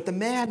match, but the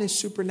man is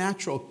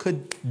supernatural,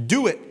 could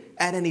do it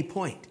at any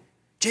point.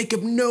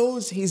 Jacob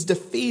knows he's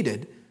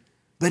defeated,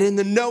 but in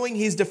the knowing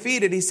he's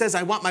defeated, he says,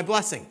 "I want my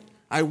blessing.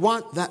 I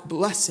want that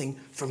blessing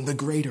from the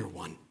greater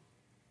one."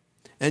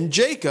 And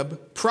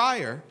Jacob,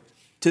 prior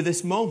to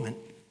this moment,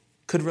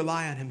 could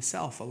rely on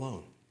himself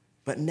alone.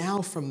 But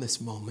now from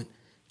this moment,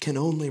 can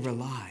only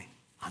rely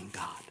on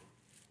God.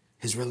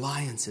 His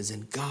reliance is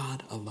in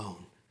God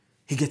alone.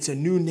 He gets a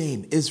new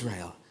name,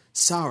 Israel.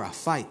 Sarah,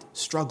 fight,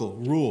 struggle,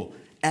 rule.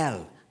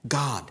 El,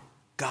 God.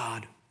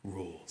 God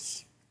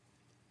rules.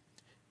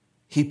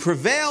 He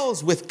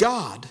prevails with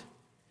God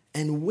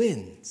and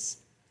wins.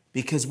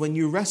 Because when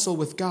you wrestle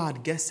with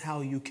God, guess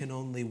how you can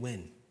only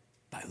win?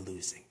 By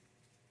losing.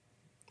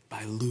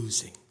 By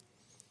losing.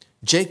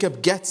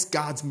 Jacob gets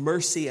God's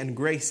mercy and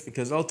grace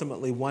because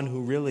ultimately one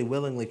who really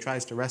willingly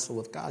tries to wrestle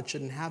with God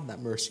shouldn't have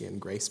that mercy and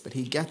grace, but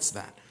he gets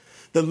that.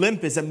 The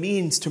limp is a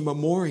means to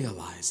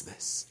memorialize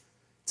this.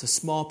 It's a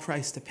small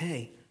price to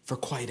pay for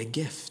quite a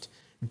gift.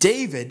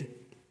 David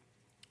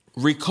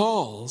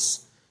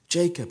recalls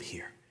Jacob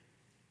here.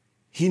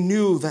 He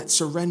knew that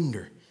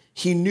surrender.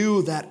 He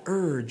knew that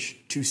urge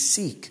to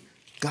seek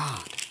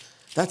God.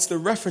 That's the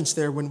reference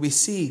there when we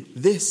see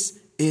this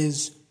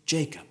is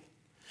Jacob.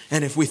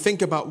 And if we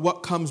think about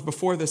what comes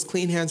before this,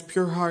 clean hands,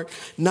 pure heart,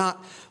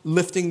 not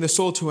lifting the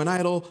soul to an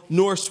idol,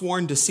 nor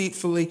sworn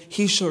deceitfully,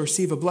 he shall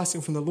receive a blessing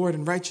from the Lord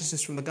and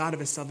righteousness from the God of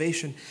his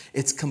salvation.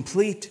 It's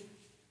complete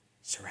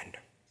surrender.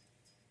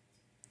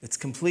 It's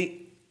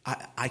complete,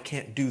 I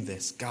can't do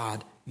this.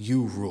 God,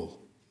 you rule.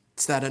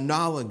 It's that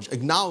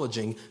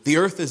acknowledging the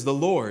earth is the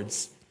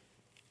Lord's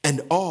and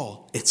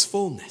all its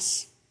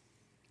fullness.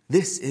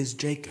 This is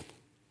Jacob,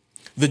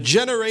 the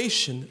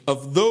generation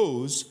of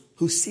those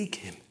who seek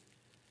him.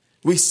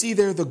 We see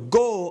there the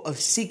goal of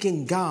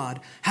seeking God,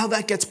 how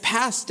that gets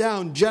passed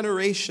down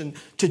generation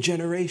to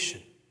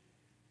generation.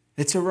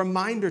 It's a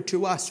reminder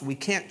to us we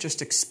can't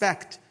just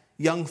expect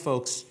young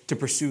folks to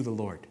pursue the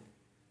Lord.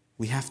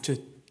 We have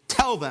to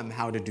tell them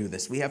how to do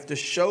this. We have to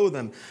show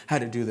them how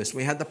to do this.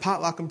 We had the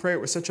potluck and prayer.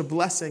 It was such a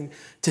blessing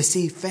to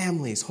see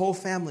families, whole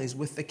families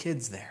with the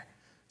kids there,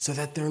 so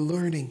that they're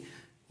learning,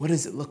 what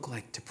does it look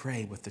like to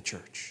pray with the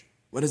church?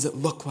 What does it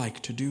look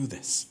like to do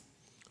this?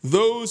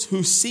 Those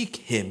who seek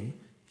him,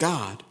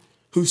 God,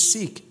 who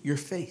seek your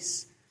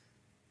face.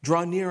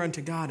 Draw near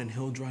unto God and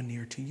he'll draw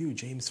near to you,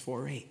 James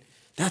 4:8.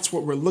 That's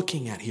what we're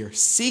looking at here,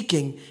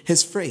 seeking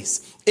his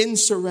face, in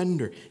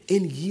surrender,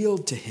 in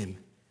yield to him.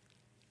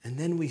 And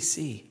then we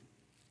see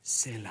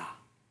Selah.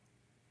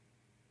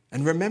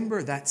 And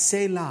remember that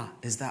Selah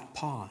is that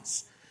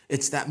pause.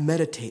 It's that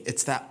meditate.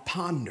 It's that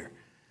ponder.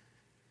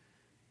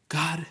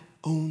 God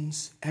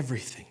owns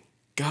everything.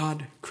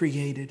 God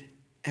created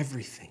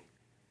everything.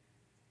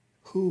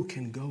 Who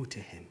can go to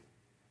him?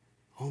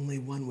 Only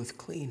one with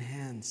clean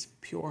hands,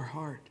 pure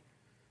heart,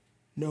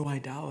 no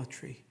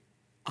idolatry,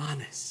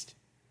 honest.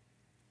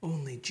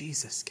 Only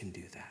Jesus can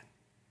do that.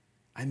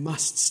 I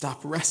must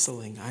stop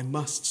wrestling. I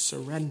must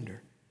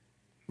surrender.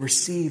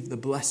 Receive the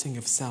blessing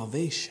of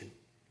salvation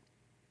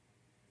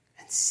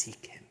and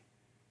seek him.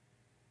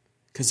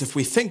 Because if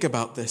we think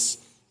about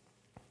this,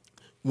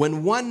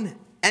 when one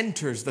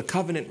enters the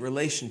covenant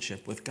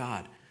relationship with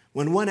God,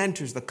 when one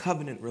enters the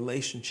covenant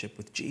relationship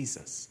with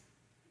Jesus,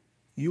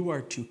 you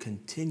are to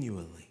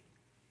continually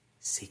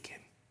seek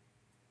him,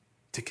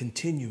 to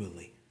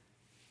continually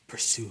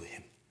pursue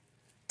him,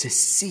 to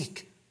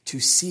seek to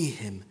see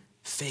him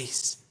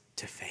face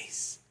to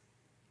face.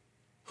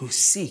 Who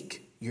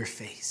seek your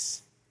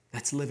face.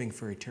 That's living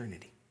for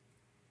eternity.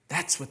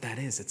 That's what that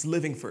is. It's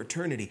living for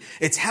eternity.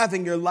 It's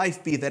having your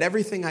life be that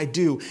everything I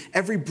do,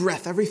 every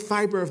breath, every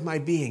fiber of my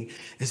being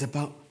is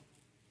about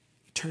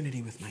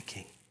eternity with my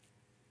King.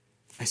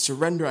 I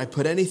surrender. I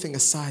put anything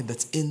aside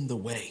that's in the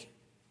way.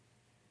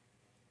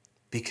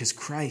 Because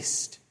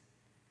Christ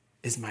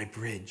is my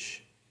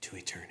bridge to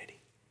eternity.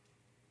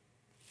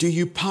 Do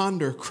you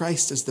ponder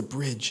Christ as the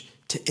bridge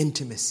to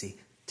intimacy,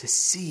 to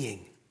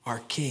seeing our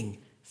King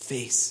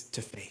face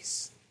to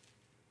face?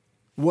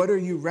 What are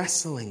you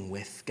wrestling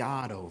with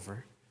God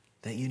over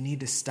that you need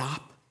to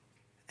stop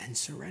and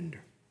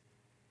surrender?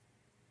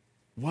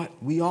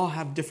 We all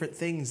have different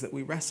things that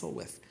we wrestle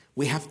with.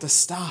 We have to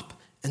stop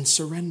and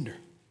surrender.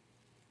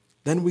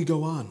 Then we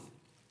go on.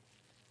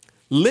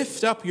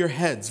 Lift up your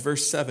heads,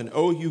 verse 7,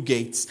 O you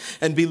gates,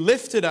 and be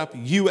lifted up,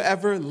 you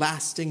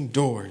everlasting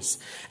doors,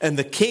 and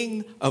the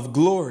King of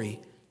glory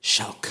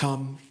shall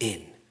come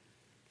in.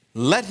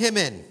 Let him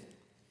in.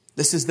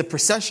 This is the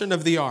procession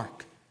of the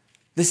ark.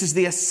 This is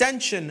the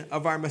ascension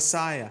of our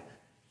Messiah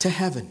to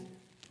heaven.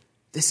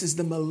 This is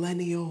the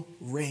millennial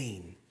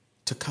reign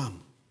to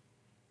come.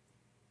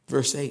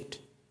 Verse 8,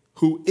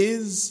 who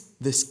is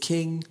this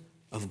King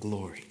of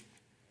glory?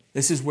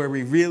 This is where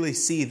we really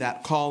see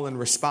that call and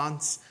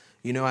response.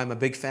 You know, I'm a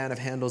big fan of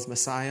Handel's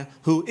Messiah.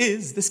 Who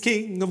is this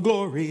King of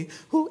glory?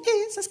 Who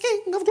is this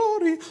King of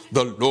glory?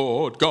 The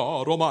Lord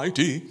God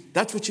Almighty.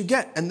 That's what you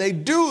get. And they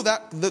do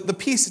that. The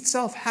piece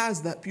itself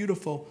has that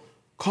beautiful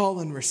call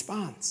and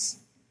response.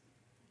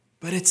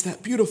 But it's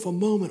that beautiful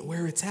moment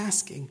where it's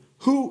asking,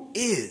 who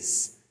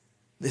is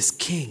this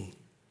King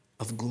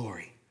of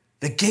glory?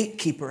 The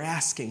gatekeeper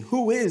asking,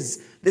 who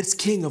is this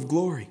King of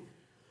glory?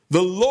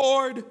 The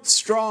Lord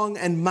strong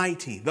and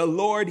mighty. The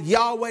Lord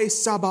Yahweh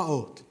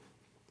Sabaoth.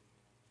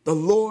 The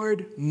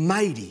Lord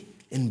mighty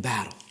in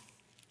battle.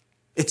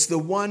 It's the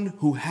one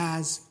who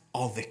has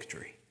all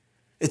victory.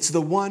 It's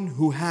the one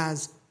who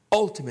has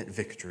ultimate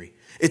victory.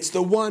 It's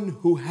the one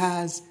who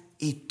has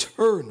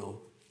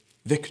eternal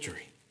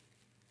victory.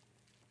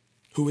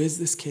 Who is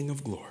this King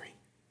of glory?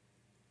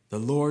 The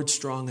Lord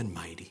strong and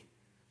mighty.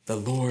 The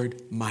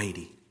Lord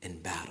mighty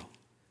in battle.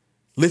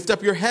 Lift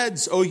up your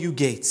heads, O you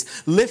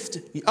gates. Lift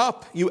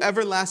up, you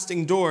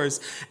everlasting doors,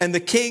 and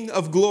the King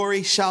of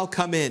glory shall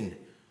come in.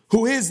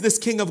 Who is this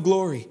King of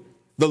glory?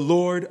 The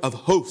Lord of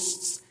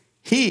hosts.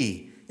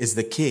 He is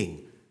the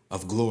King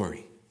of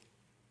glory.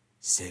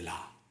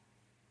 Selah.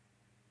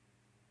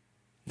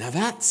 Now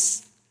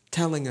that's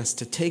telling us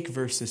to take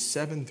verses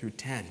 7 through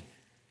 10.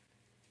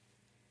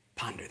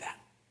 Ponder that.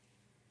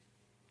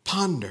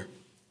 Ponder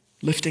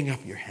lifting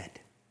up your head.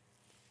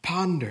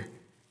 Ponder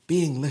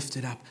being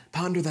lifted up.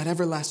 Ponder that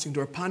everlasting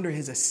door. Ponder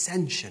his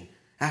ascension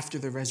after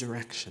the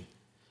resurrection.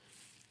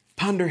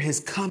 Ponder his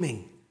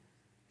coming,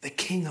 the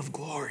King of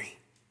glory,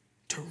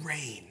 to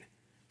reign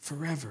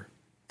forever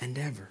and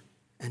ever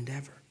and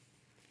ever.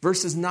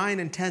 Verses 9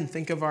 and 10,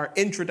 think of our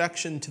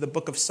introduction to the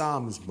book of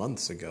Psalms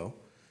months ago.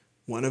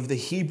 One of the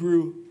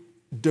Hebrew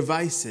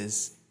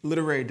devices,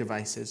 literary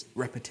devices,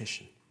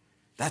 repetition.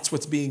 That's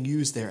what's being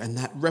used there. And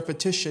that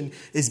repetition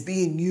is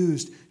being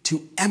used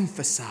to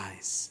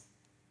emphasize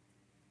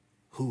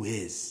who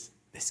is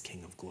this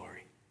King of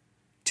glory.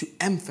 To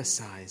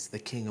emphasize the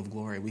King of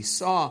glory. We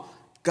saw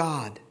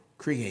God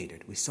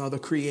created. We saw the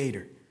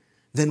Creator.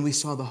 Then we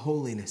saw the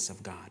holiness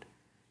of God.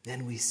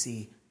 Then we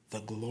see the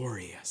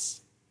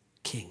glorious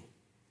King.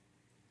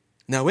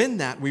 Now in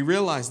that, we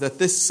realize that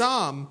this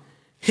psalm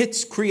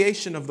hits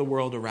creation of the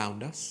world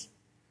around us.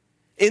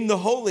 In the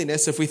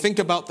holiness, if we think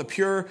about the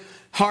pure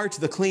heart,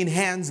 the clean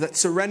hands, that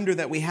surrender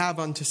that we have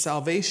unto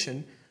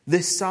salvation,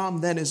 this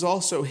psalm then is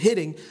also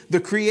hitting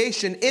the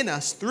creation in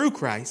us through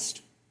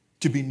Christ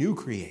to be new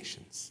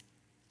creations.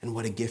 And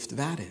what a gift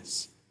that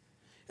is.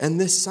 And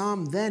this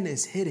psalm then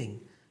is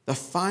hitting the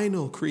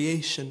final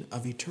creation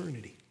of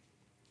eternity.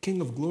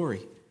 King of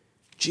glory,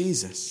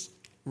 Jesus,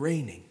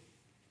 reigning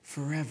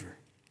forever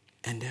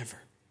and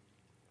ever.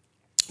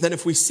 Then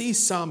if we see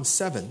Psalm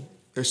 7,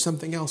 there's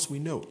something else we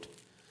note.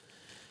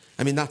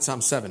 Not Psalm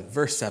 7,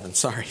 verse 7,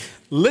 sorry.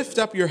 Lift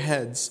up your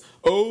heads,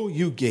 O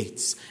you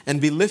gates, and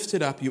be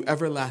lifted up, you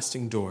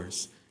everlasting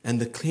doors,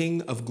 and the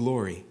King of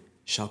glory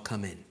shall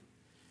come in.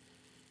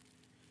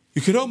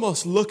 You could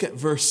almost look at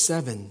verse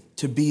 7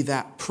 to be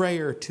that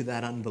prayer to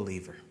that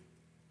unbeliever.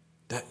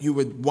 That you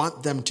would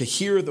want them to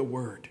hear the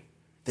word.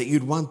 That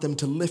you'd want them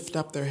to lift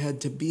up their head,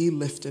 to be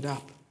lifted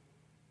up.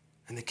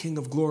 And the King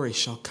of glory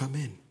shall come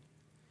in.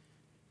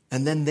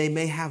 And then they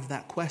may have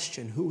that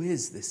question, who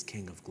is this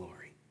King of glory?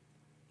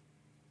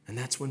 And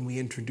that's when we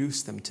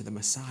introduce them to the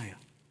Messiah.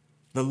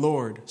 The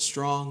Lord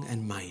strong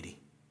and mighty.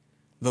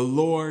 The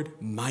Lord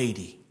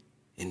mighty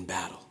in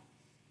battle.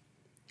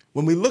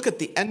 When we look at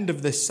the end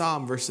of this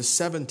psalm, verses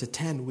 7 to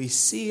 10, we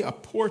see a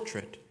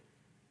portrait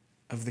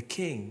of the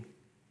King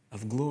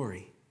of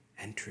glory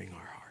entering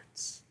our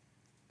hearts.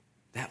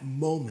 That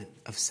moment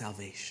of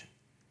salvation.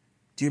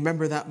 Do you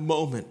remember that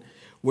moment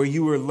where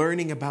you were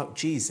learning about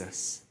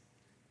Jesus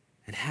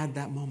and had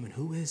that moment?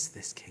 Who is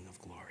this King of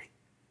glory?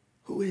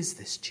 Who is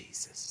this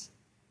Jesus?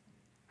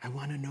 I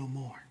want to know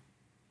more.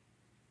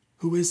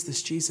 Who is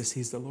this Jesus?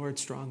 He's the Lord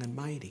strong and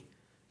mighty.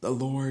 The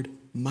Lord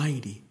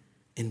mighty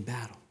in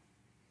battle.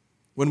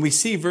 When we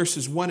see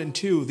verses 1 and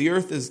 2, the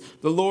earth is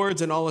the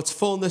Lord's and all its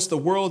fullness, the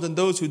world and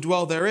those who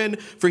dwell therein,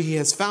 for he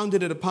has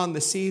founded it upon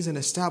the seas and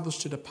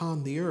established it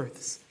upon the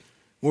earths.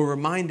 We're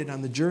reminded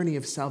on the journey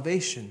of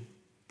salvation,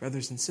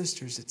 brothers and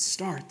sisters, it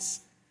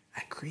starts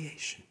at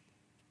creation.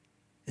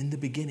 In the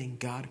beginning,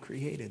 God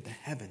created the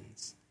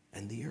heavens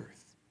and the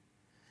earth.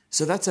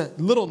 So that's a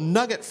little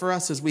nugget for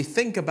us as we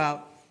think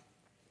about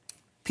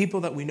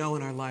people that we know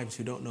in our lives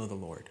who don't know the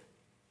Lord.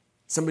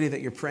 Somebody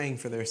that you're praying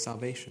for their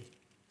salvation.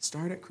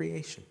 Start at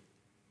creation.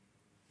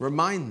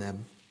 Remind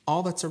them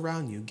all that's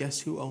around you.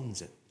 Guess who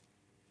owns it?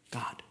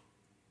 God.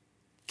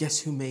 Guess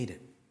who made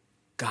it?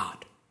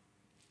 God.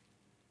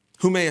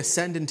 Who may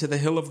ascend into the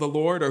hill of the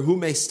Lord, or who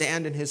may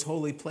stand in his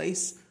holy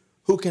place?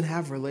 Who can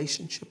have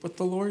relationship with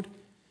the Lord?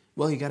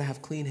 Well, you got to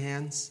have clean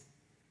hands.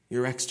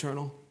 Your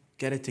external,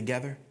 get it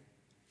together.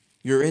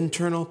 Your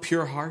internal,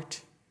 pure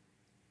heart.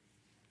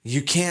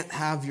 You can't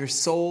have your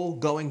soul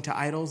going to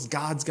idols.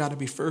 God's got to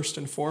be first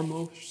and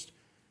foremost.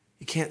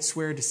 You can't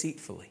swear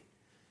deceitfully.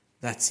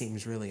 That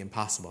seems really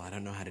impossible. I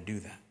don't know how to do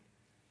that.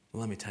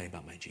 Well, let me tell you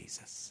about my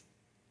Jesus.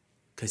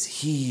 Because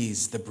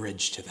he's the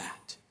bridge to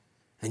that.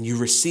 And you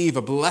receive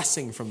a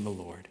blessing from the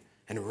Lord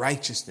and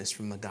righteousness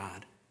from the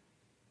God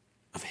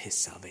of his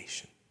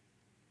salvation.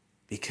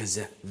 Because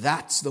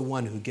that's the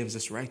one who gives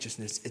us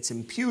righteousness. It's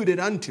imputed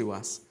unto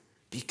us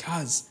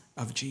because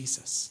of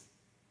Jesus.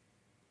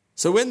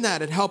 So in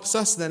that, it helps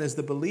us then as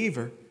the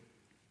believer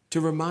to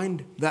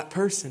remind that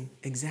person,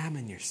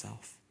 examine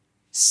yourself.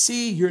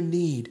 See your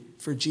need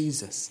for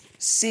Jesus.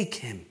 Seek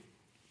him.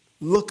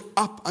 Look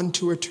up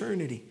unto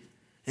eternity.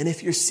 And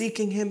if you're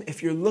seeking him,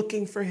 if you're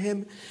looking for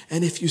him,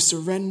 and if you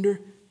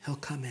surrender, he'll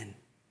come in.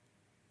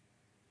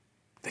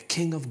 The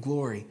King of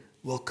glory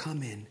will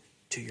come in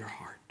to your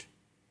heart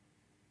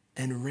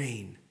and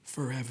reign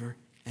forever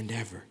and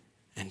ever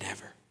and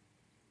ever.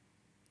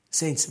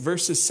 Saints,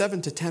 verses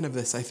 7 to 10 of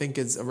this, I think,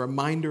 is a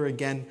reminder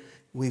again,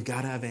 we've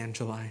got to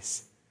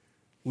evangelize.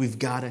 We've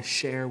got to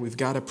share. We've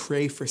got to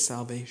pray for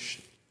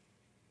salvation.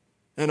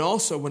 And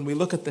also, when we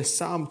look at this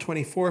Psalm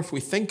 24, if we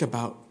think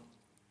about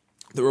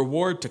the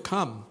reward to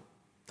come,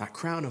 that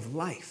crown of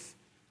life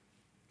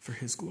for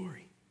his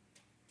glory.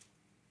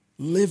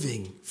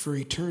 Living for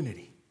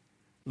eternity.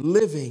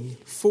 Living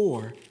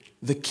for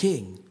the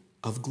King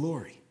of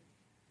glory.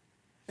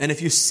 And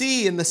if you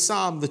see in the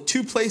psalm the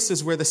two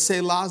places where the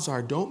Selahs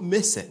are, don't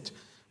miss it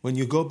when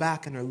you go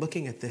back and are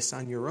looking at this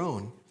on your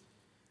own.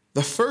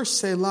 The first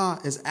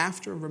Selah is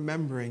after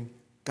remembering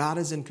God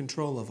is in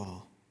control of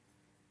all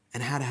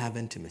and how to have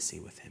intimacy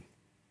with him.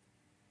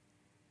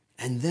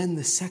 And then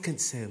the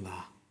second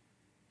Selah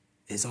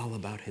is all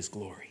about his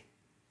glory.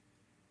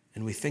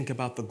 And we think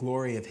about the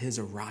glory of his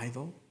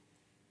arrival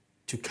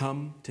to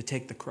come to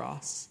take the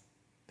cross.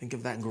 Think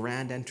of that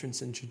grand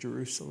entrance into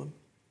Jerusalem.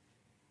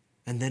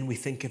 And then we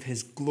think of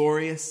his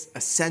glorious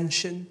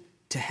ascension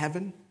to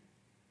heaven.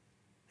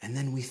 And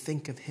then we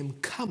think of him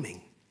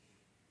coming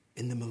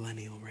in the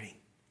millennial reign,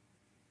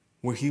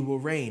 where he will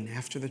reign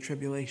after the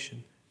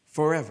tribulation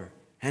forever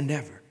and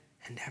ever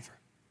and ever.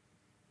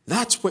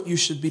 That's what you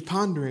should be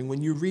pondering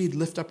when you read,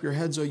 "Lift up your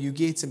heads, O you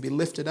gates, and be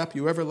lifted up,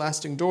 you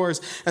everlasting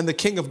doors, and the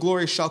King of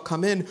glory shall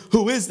come in."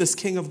 Who is this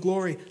King of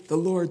glory? The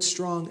Lord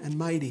strong and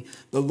mighty,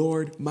 the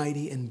Lord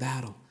mighty in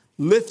battle.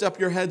 Lift up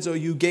your heads, O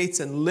you gates,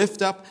 and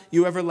lift up,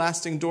 you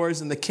everlasting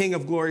doors, and the King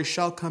of glory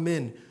shall come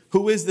in.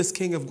 Who is this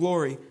King of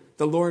glory?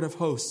 The Lord of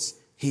hosts.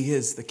 He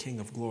is the King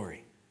of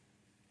glory.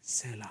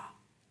 Selah.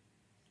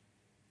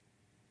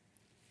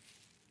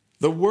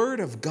 The Word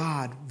of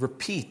God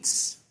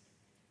repeats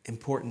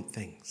important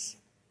things.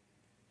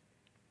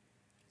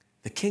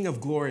 The King of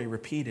glory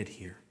repeated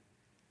here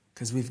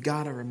because we've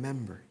got to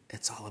remember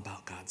it's all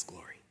about God's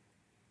glory.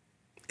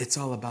 It's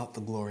all about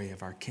the glory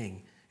of our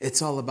King.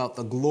 It's all about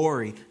the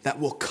glory that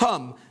will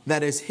come,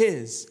 that is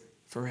His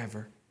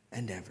forever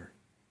and ever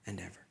and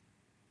ever.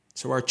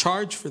 So our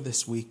charge for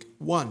this week,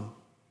 1,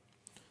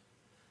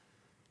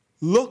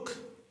 look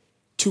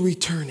to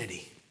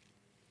eternity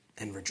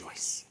and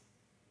rejoice.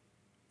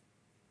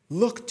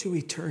 Look to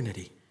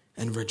eternity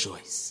and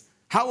rejoice.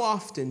 How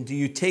often do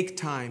you take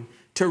time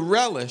to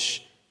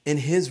relish in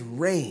His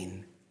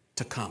reign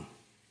to come?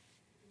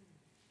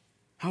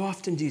 How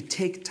often do you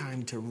take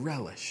time to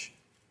relish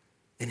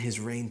in His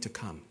reign to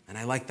come? And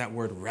I like that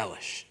word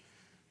relish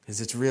because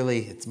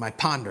it's my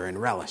ponder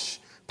and relish.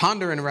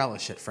 Ponder and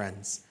relish it,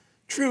 friends.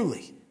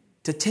 Truly,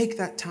 to take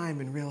that time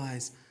and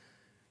realize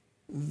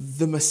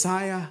the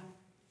Messiah,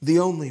 the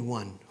only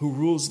one who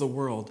rules the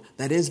world,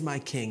 that is my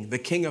King, the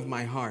King of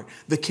my heart,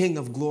 the King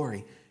of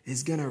glory,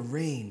 is going to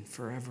reign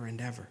forever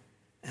and ever.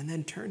 And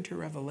then turn to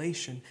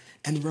Revelation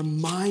and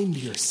remind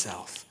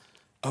yourself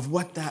of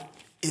what that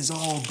is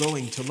all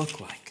going to look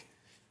like.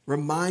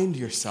 Remind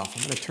yourself.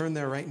 I'm going to turn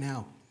there right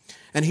now.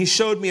 "And He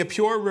showed me a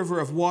pure river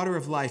of water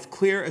of life,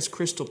 clear as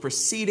crystal,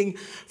 proceeding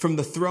from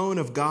the throne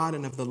of God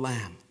and of the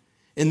Lamb.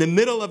 In the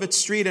middle of its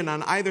street and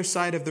on either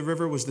side of the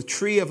river was the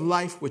tree of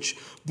life, which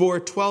bore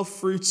 12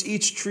 fruits,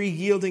 each tree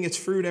yielding its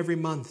fruit every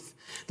month.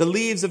 The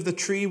leaves of the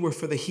tree were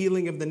for the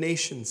healing of the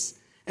nations.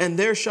 And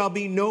there shall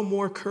be no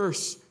more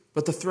curse,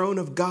 but the throne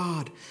of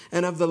God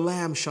and of the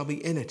Lamb shall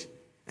be in it,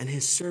 and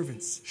His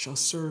servants shall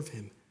serve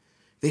Him.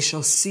 They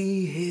shall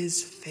see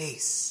His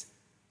face."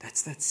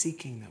 That's that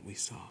seeking that we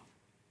saw.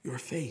 Your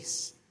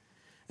face.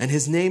 "And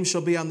His name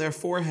shall be on their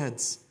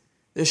foreheads.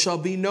 There shall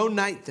be no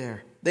night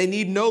there. They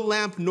need no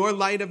lamp nor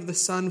light of the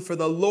sun, for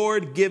the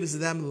Lord gives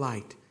them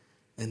light,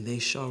 and they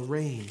shall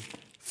reign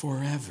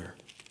forever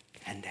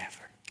and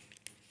ever."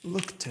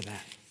 Look to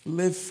that.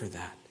 Live for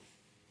that.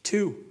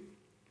 2,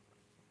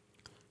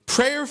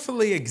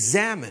 prayerfully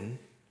examine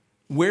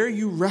where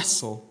you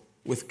wrestle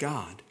with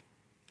God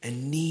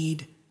and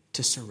need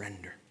to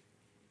surrender.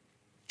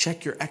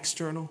 Check your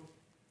external,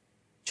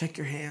 check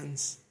your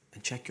hands,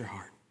 and check your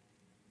heart.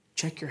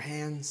 Check your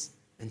hands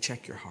and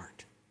check your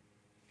heart.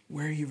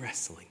 Where are you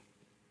wrestling?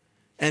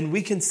 And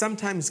we can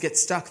sometimes get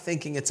stuck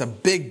thinking it's a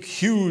big,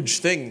 huge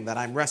thing that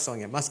I'm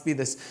wrestling. It must be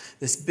this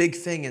big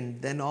thing,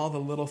 and then all the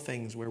little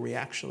things where we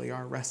actually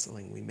are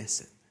wrestling, we miss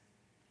it.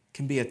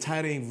 Can be a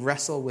tiny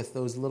wrestle with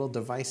those little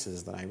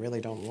devices that I really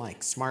don't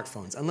like,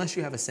 smartphones, unless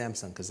you have a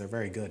Samsung because they're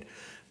very good.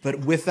 But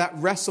with that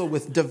wrestle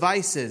with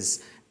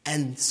devices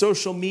and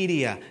social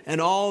media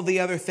and all the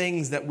other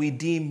things that we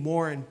deem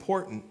more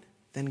important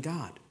than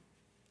God,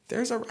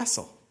 there's a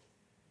wrestle.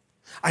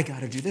 I got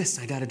to do this.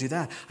 I got to do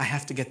that. I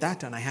have to get that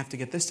done. I have to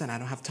get this done. I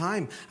don't have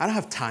time. I don't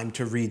have time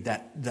to read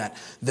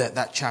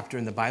that chapter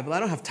in the Bible. I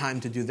don't have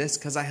time to do this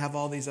because I have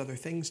all these other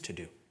things to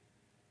do.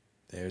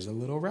 There's a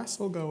little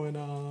wrestle going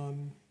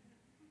on.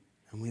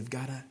 And we've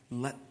got to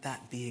let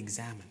that be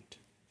examined.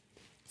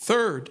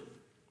 3rd,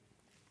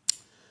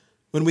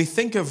 when we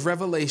think of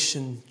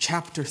Revelation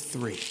chapter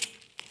 3,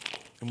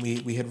 and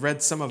we had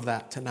read some of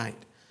that tonight,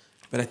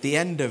 but at the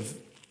end of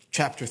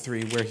chapter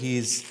 3, where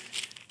he's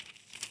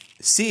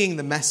seeing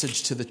the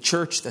message to the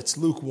church that's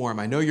lukewarm.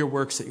 "I know your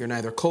works, that you're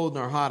neither cold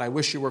nor hot. I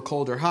wish you were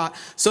cold or hot.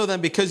 So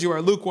then, because you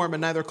are lukewarm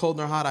and neither cold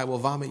nor hot, I will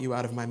vomit you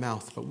out of my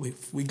mouth." But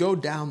we go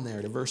down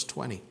there to verse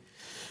 20.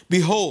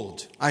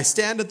 "Behold, I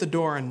stand at the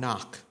door and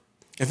knock.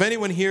 If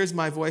anyone hears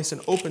my voice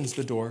and opens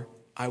the door,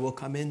 I will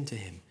come in to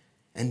him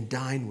and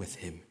dine with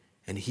him,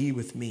 and he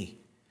with me.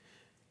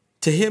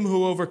 To him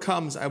who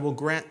overcomes, I will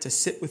grant to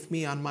sit with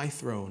me on my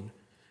throne,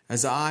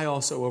 as I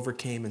also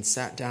overcame and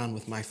sat down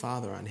with my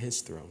Father on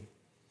his throne.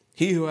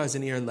 He who has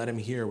an ear, let him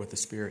hear what the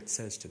Spirit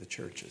says to the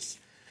churches."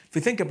 If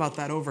we think about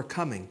that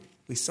overcoming,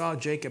 we saw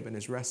Jacob in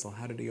his wrestle.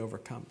 How did he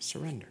overcome?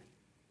 Surrender.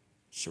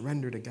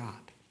 Surrender to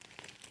God.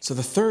 So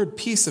the 3rd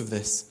piece of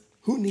this,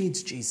 who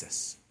needs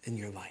Jesus in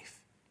your life?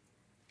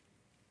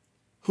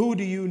 Who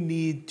do you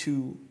need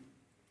to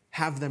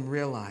have them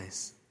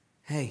realize,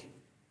 hey,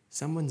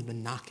 someone's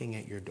been knocking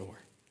at your door?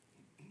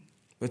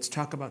 Let's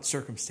talk about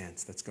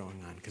circumstance that's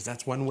going on, because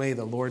that's one way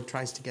the Lord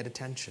tries to get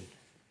attention.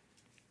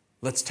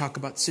 Let's talk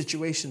about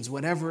situations,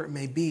 whatever it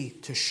may be,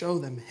 to show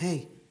them,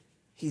 hey,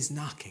 He's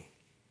knocking.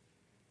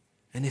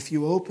 And if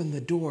you open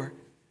the door,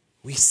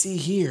 we see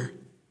here,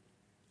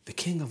 the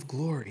King of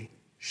glory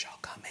shall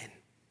come in.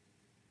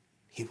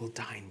 He will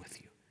dine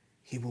with you.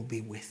 He will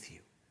be with you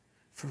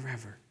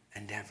forever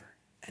and ever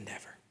and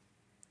ever.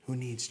 Who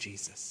needs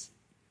Jesus?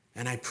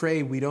 And I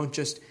pray we don't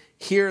just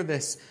hear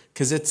this,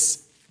 because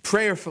it's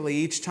prayerfully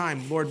each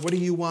time, Lord, what do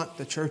you want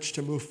the church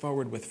to move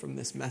forward with from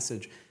this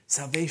message?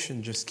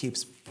 Salvation just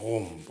keeps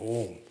boom,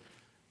 boom,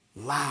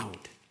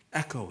 loud,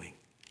 echoing.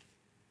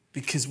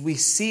 Because we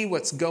see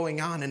what's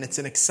going on, and it's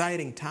an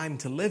exciting time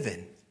to live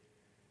in.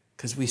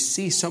 Because we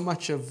see so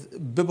much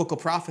of biblical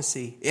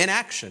prophecy in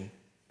action.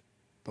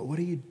 But what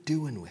are you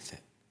doing with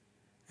it?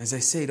 As I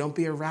say, don't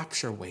be a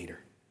rapture waiter.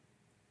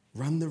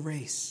 Run the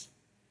race.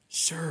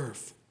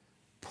 Serve.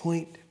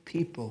 Point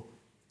people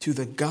to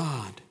the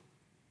God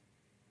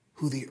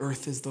who the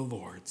earth is the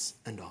Lord's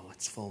and all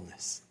its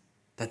fullness,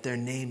 that their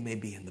name may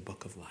be in the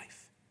book of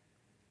life.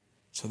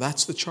 So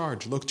that's the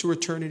charge. Look to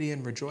eternity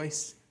and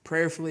rejoice.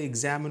 Prayerfully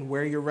examine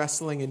where you're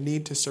wrestling and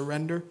need to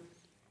surrender.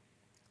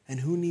 And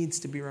who needs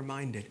to be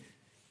reminded?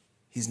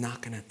 He's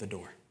knocking at the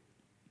door.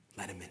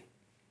 Let him in.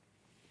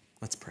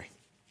 Let's pray.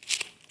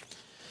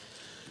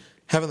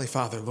 Heavenly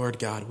Father, Lord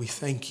God, we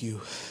thank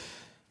you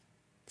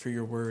for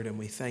your word, and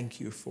we thank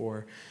you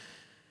for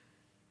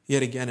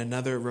yet again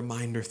another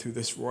reminder through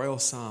this royal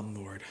psalm,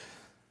 Lord,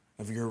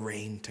 of your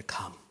reign to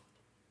come.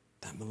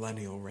 That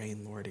millennial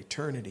reign, Lord,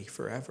 eternity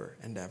forever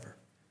and ever.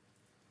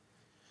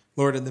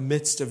 Lord, in the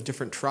midst of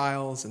different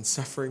trials and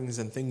sufferings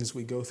and things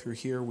we go through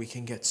here, we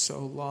can get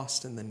so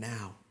lost in the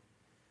now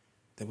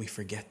that we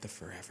forget the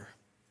forever.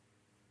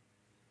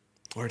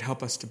 Lord,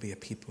 help us to be a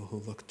people who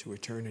look to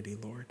eternity,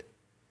 Lord,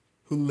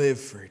 who live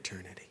for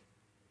eternity.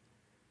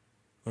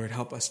 Lord,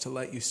 help us to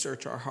let you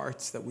search our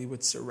hearts, that we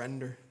would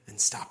surrender and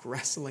stop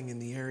wrestling in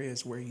the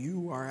areas where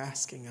you are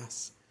asking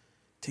us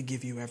to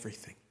give you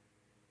everything.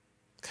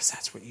 Because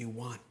that's what you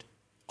want,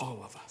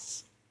 all of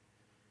us.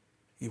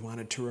 You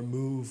wanted to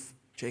remove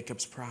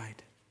Jacob's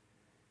pride,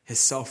 his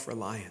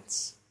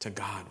self-reliance to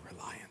God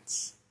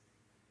reliance.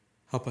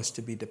 Help us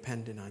to be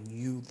dependent on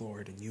you,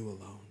 Lord, and you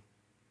alone.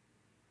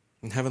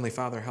 And Heavenly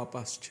Father, help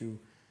us to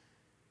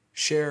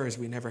share as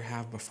we never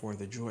have before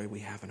the joy we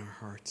have in our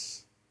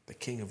hearts, the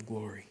King of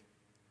glory,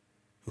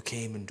 who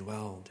came and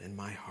dwelled in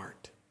my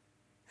heart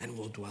and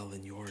will dwell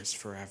in yours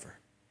forever,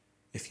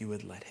 if you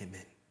would let him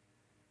in.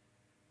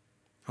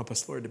 Help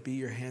us, Lord, to be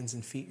your hands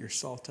and feet, your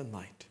salt and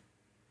light.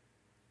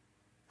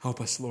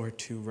 Help us, Lord,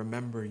 to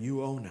remember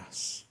you own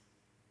us,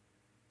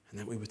 and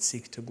that we would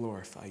seek to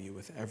glorify you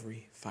with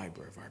every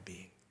fiber of our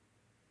being.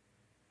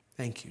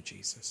 Thank you,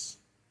 Jesus.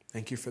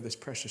 Thank you for this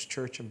precious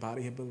church and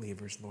body of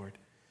believers, Lord.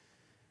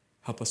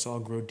 Help us all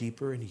grow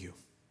deeper in you,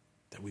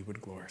 that we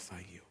would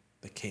glorify you,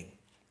 the King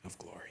of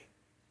glory.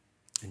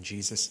 In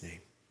Jesus' name,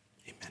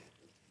 amen.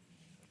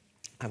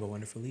 Have a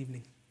wonderful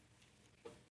evening.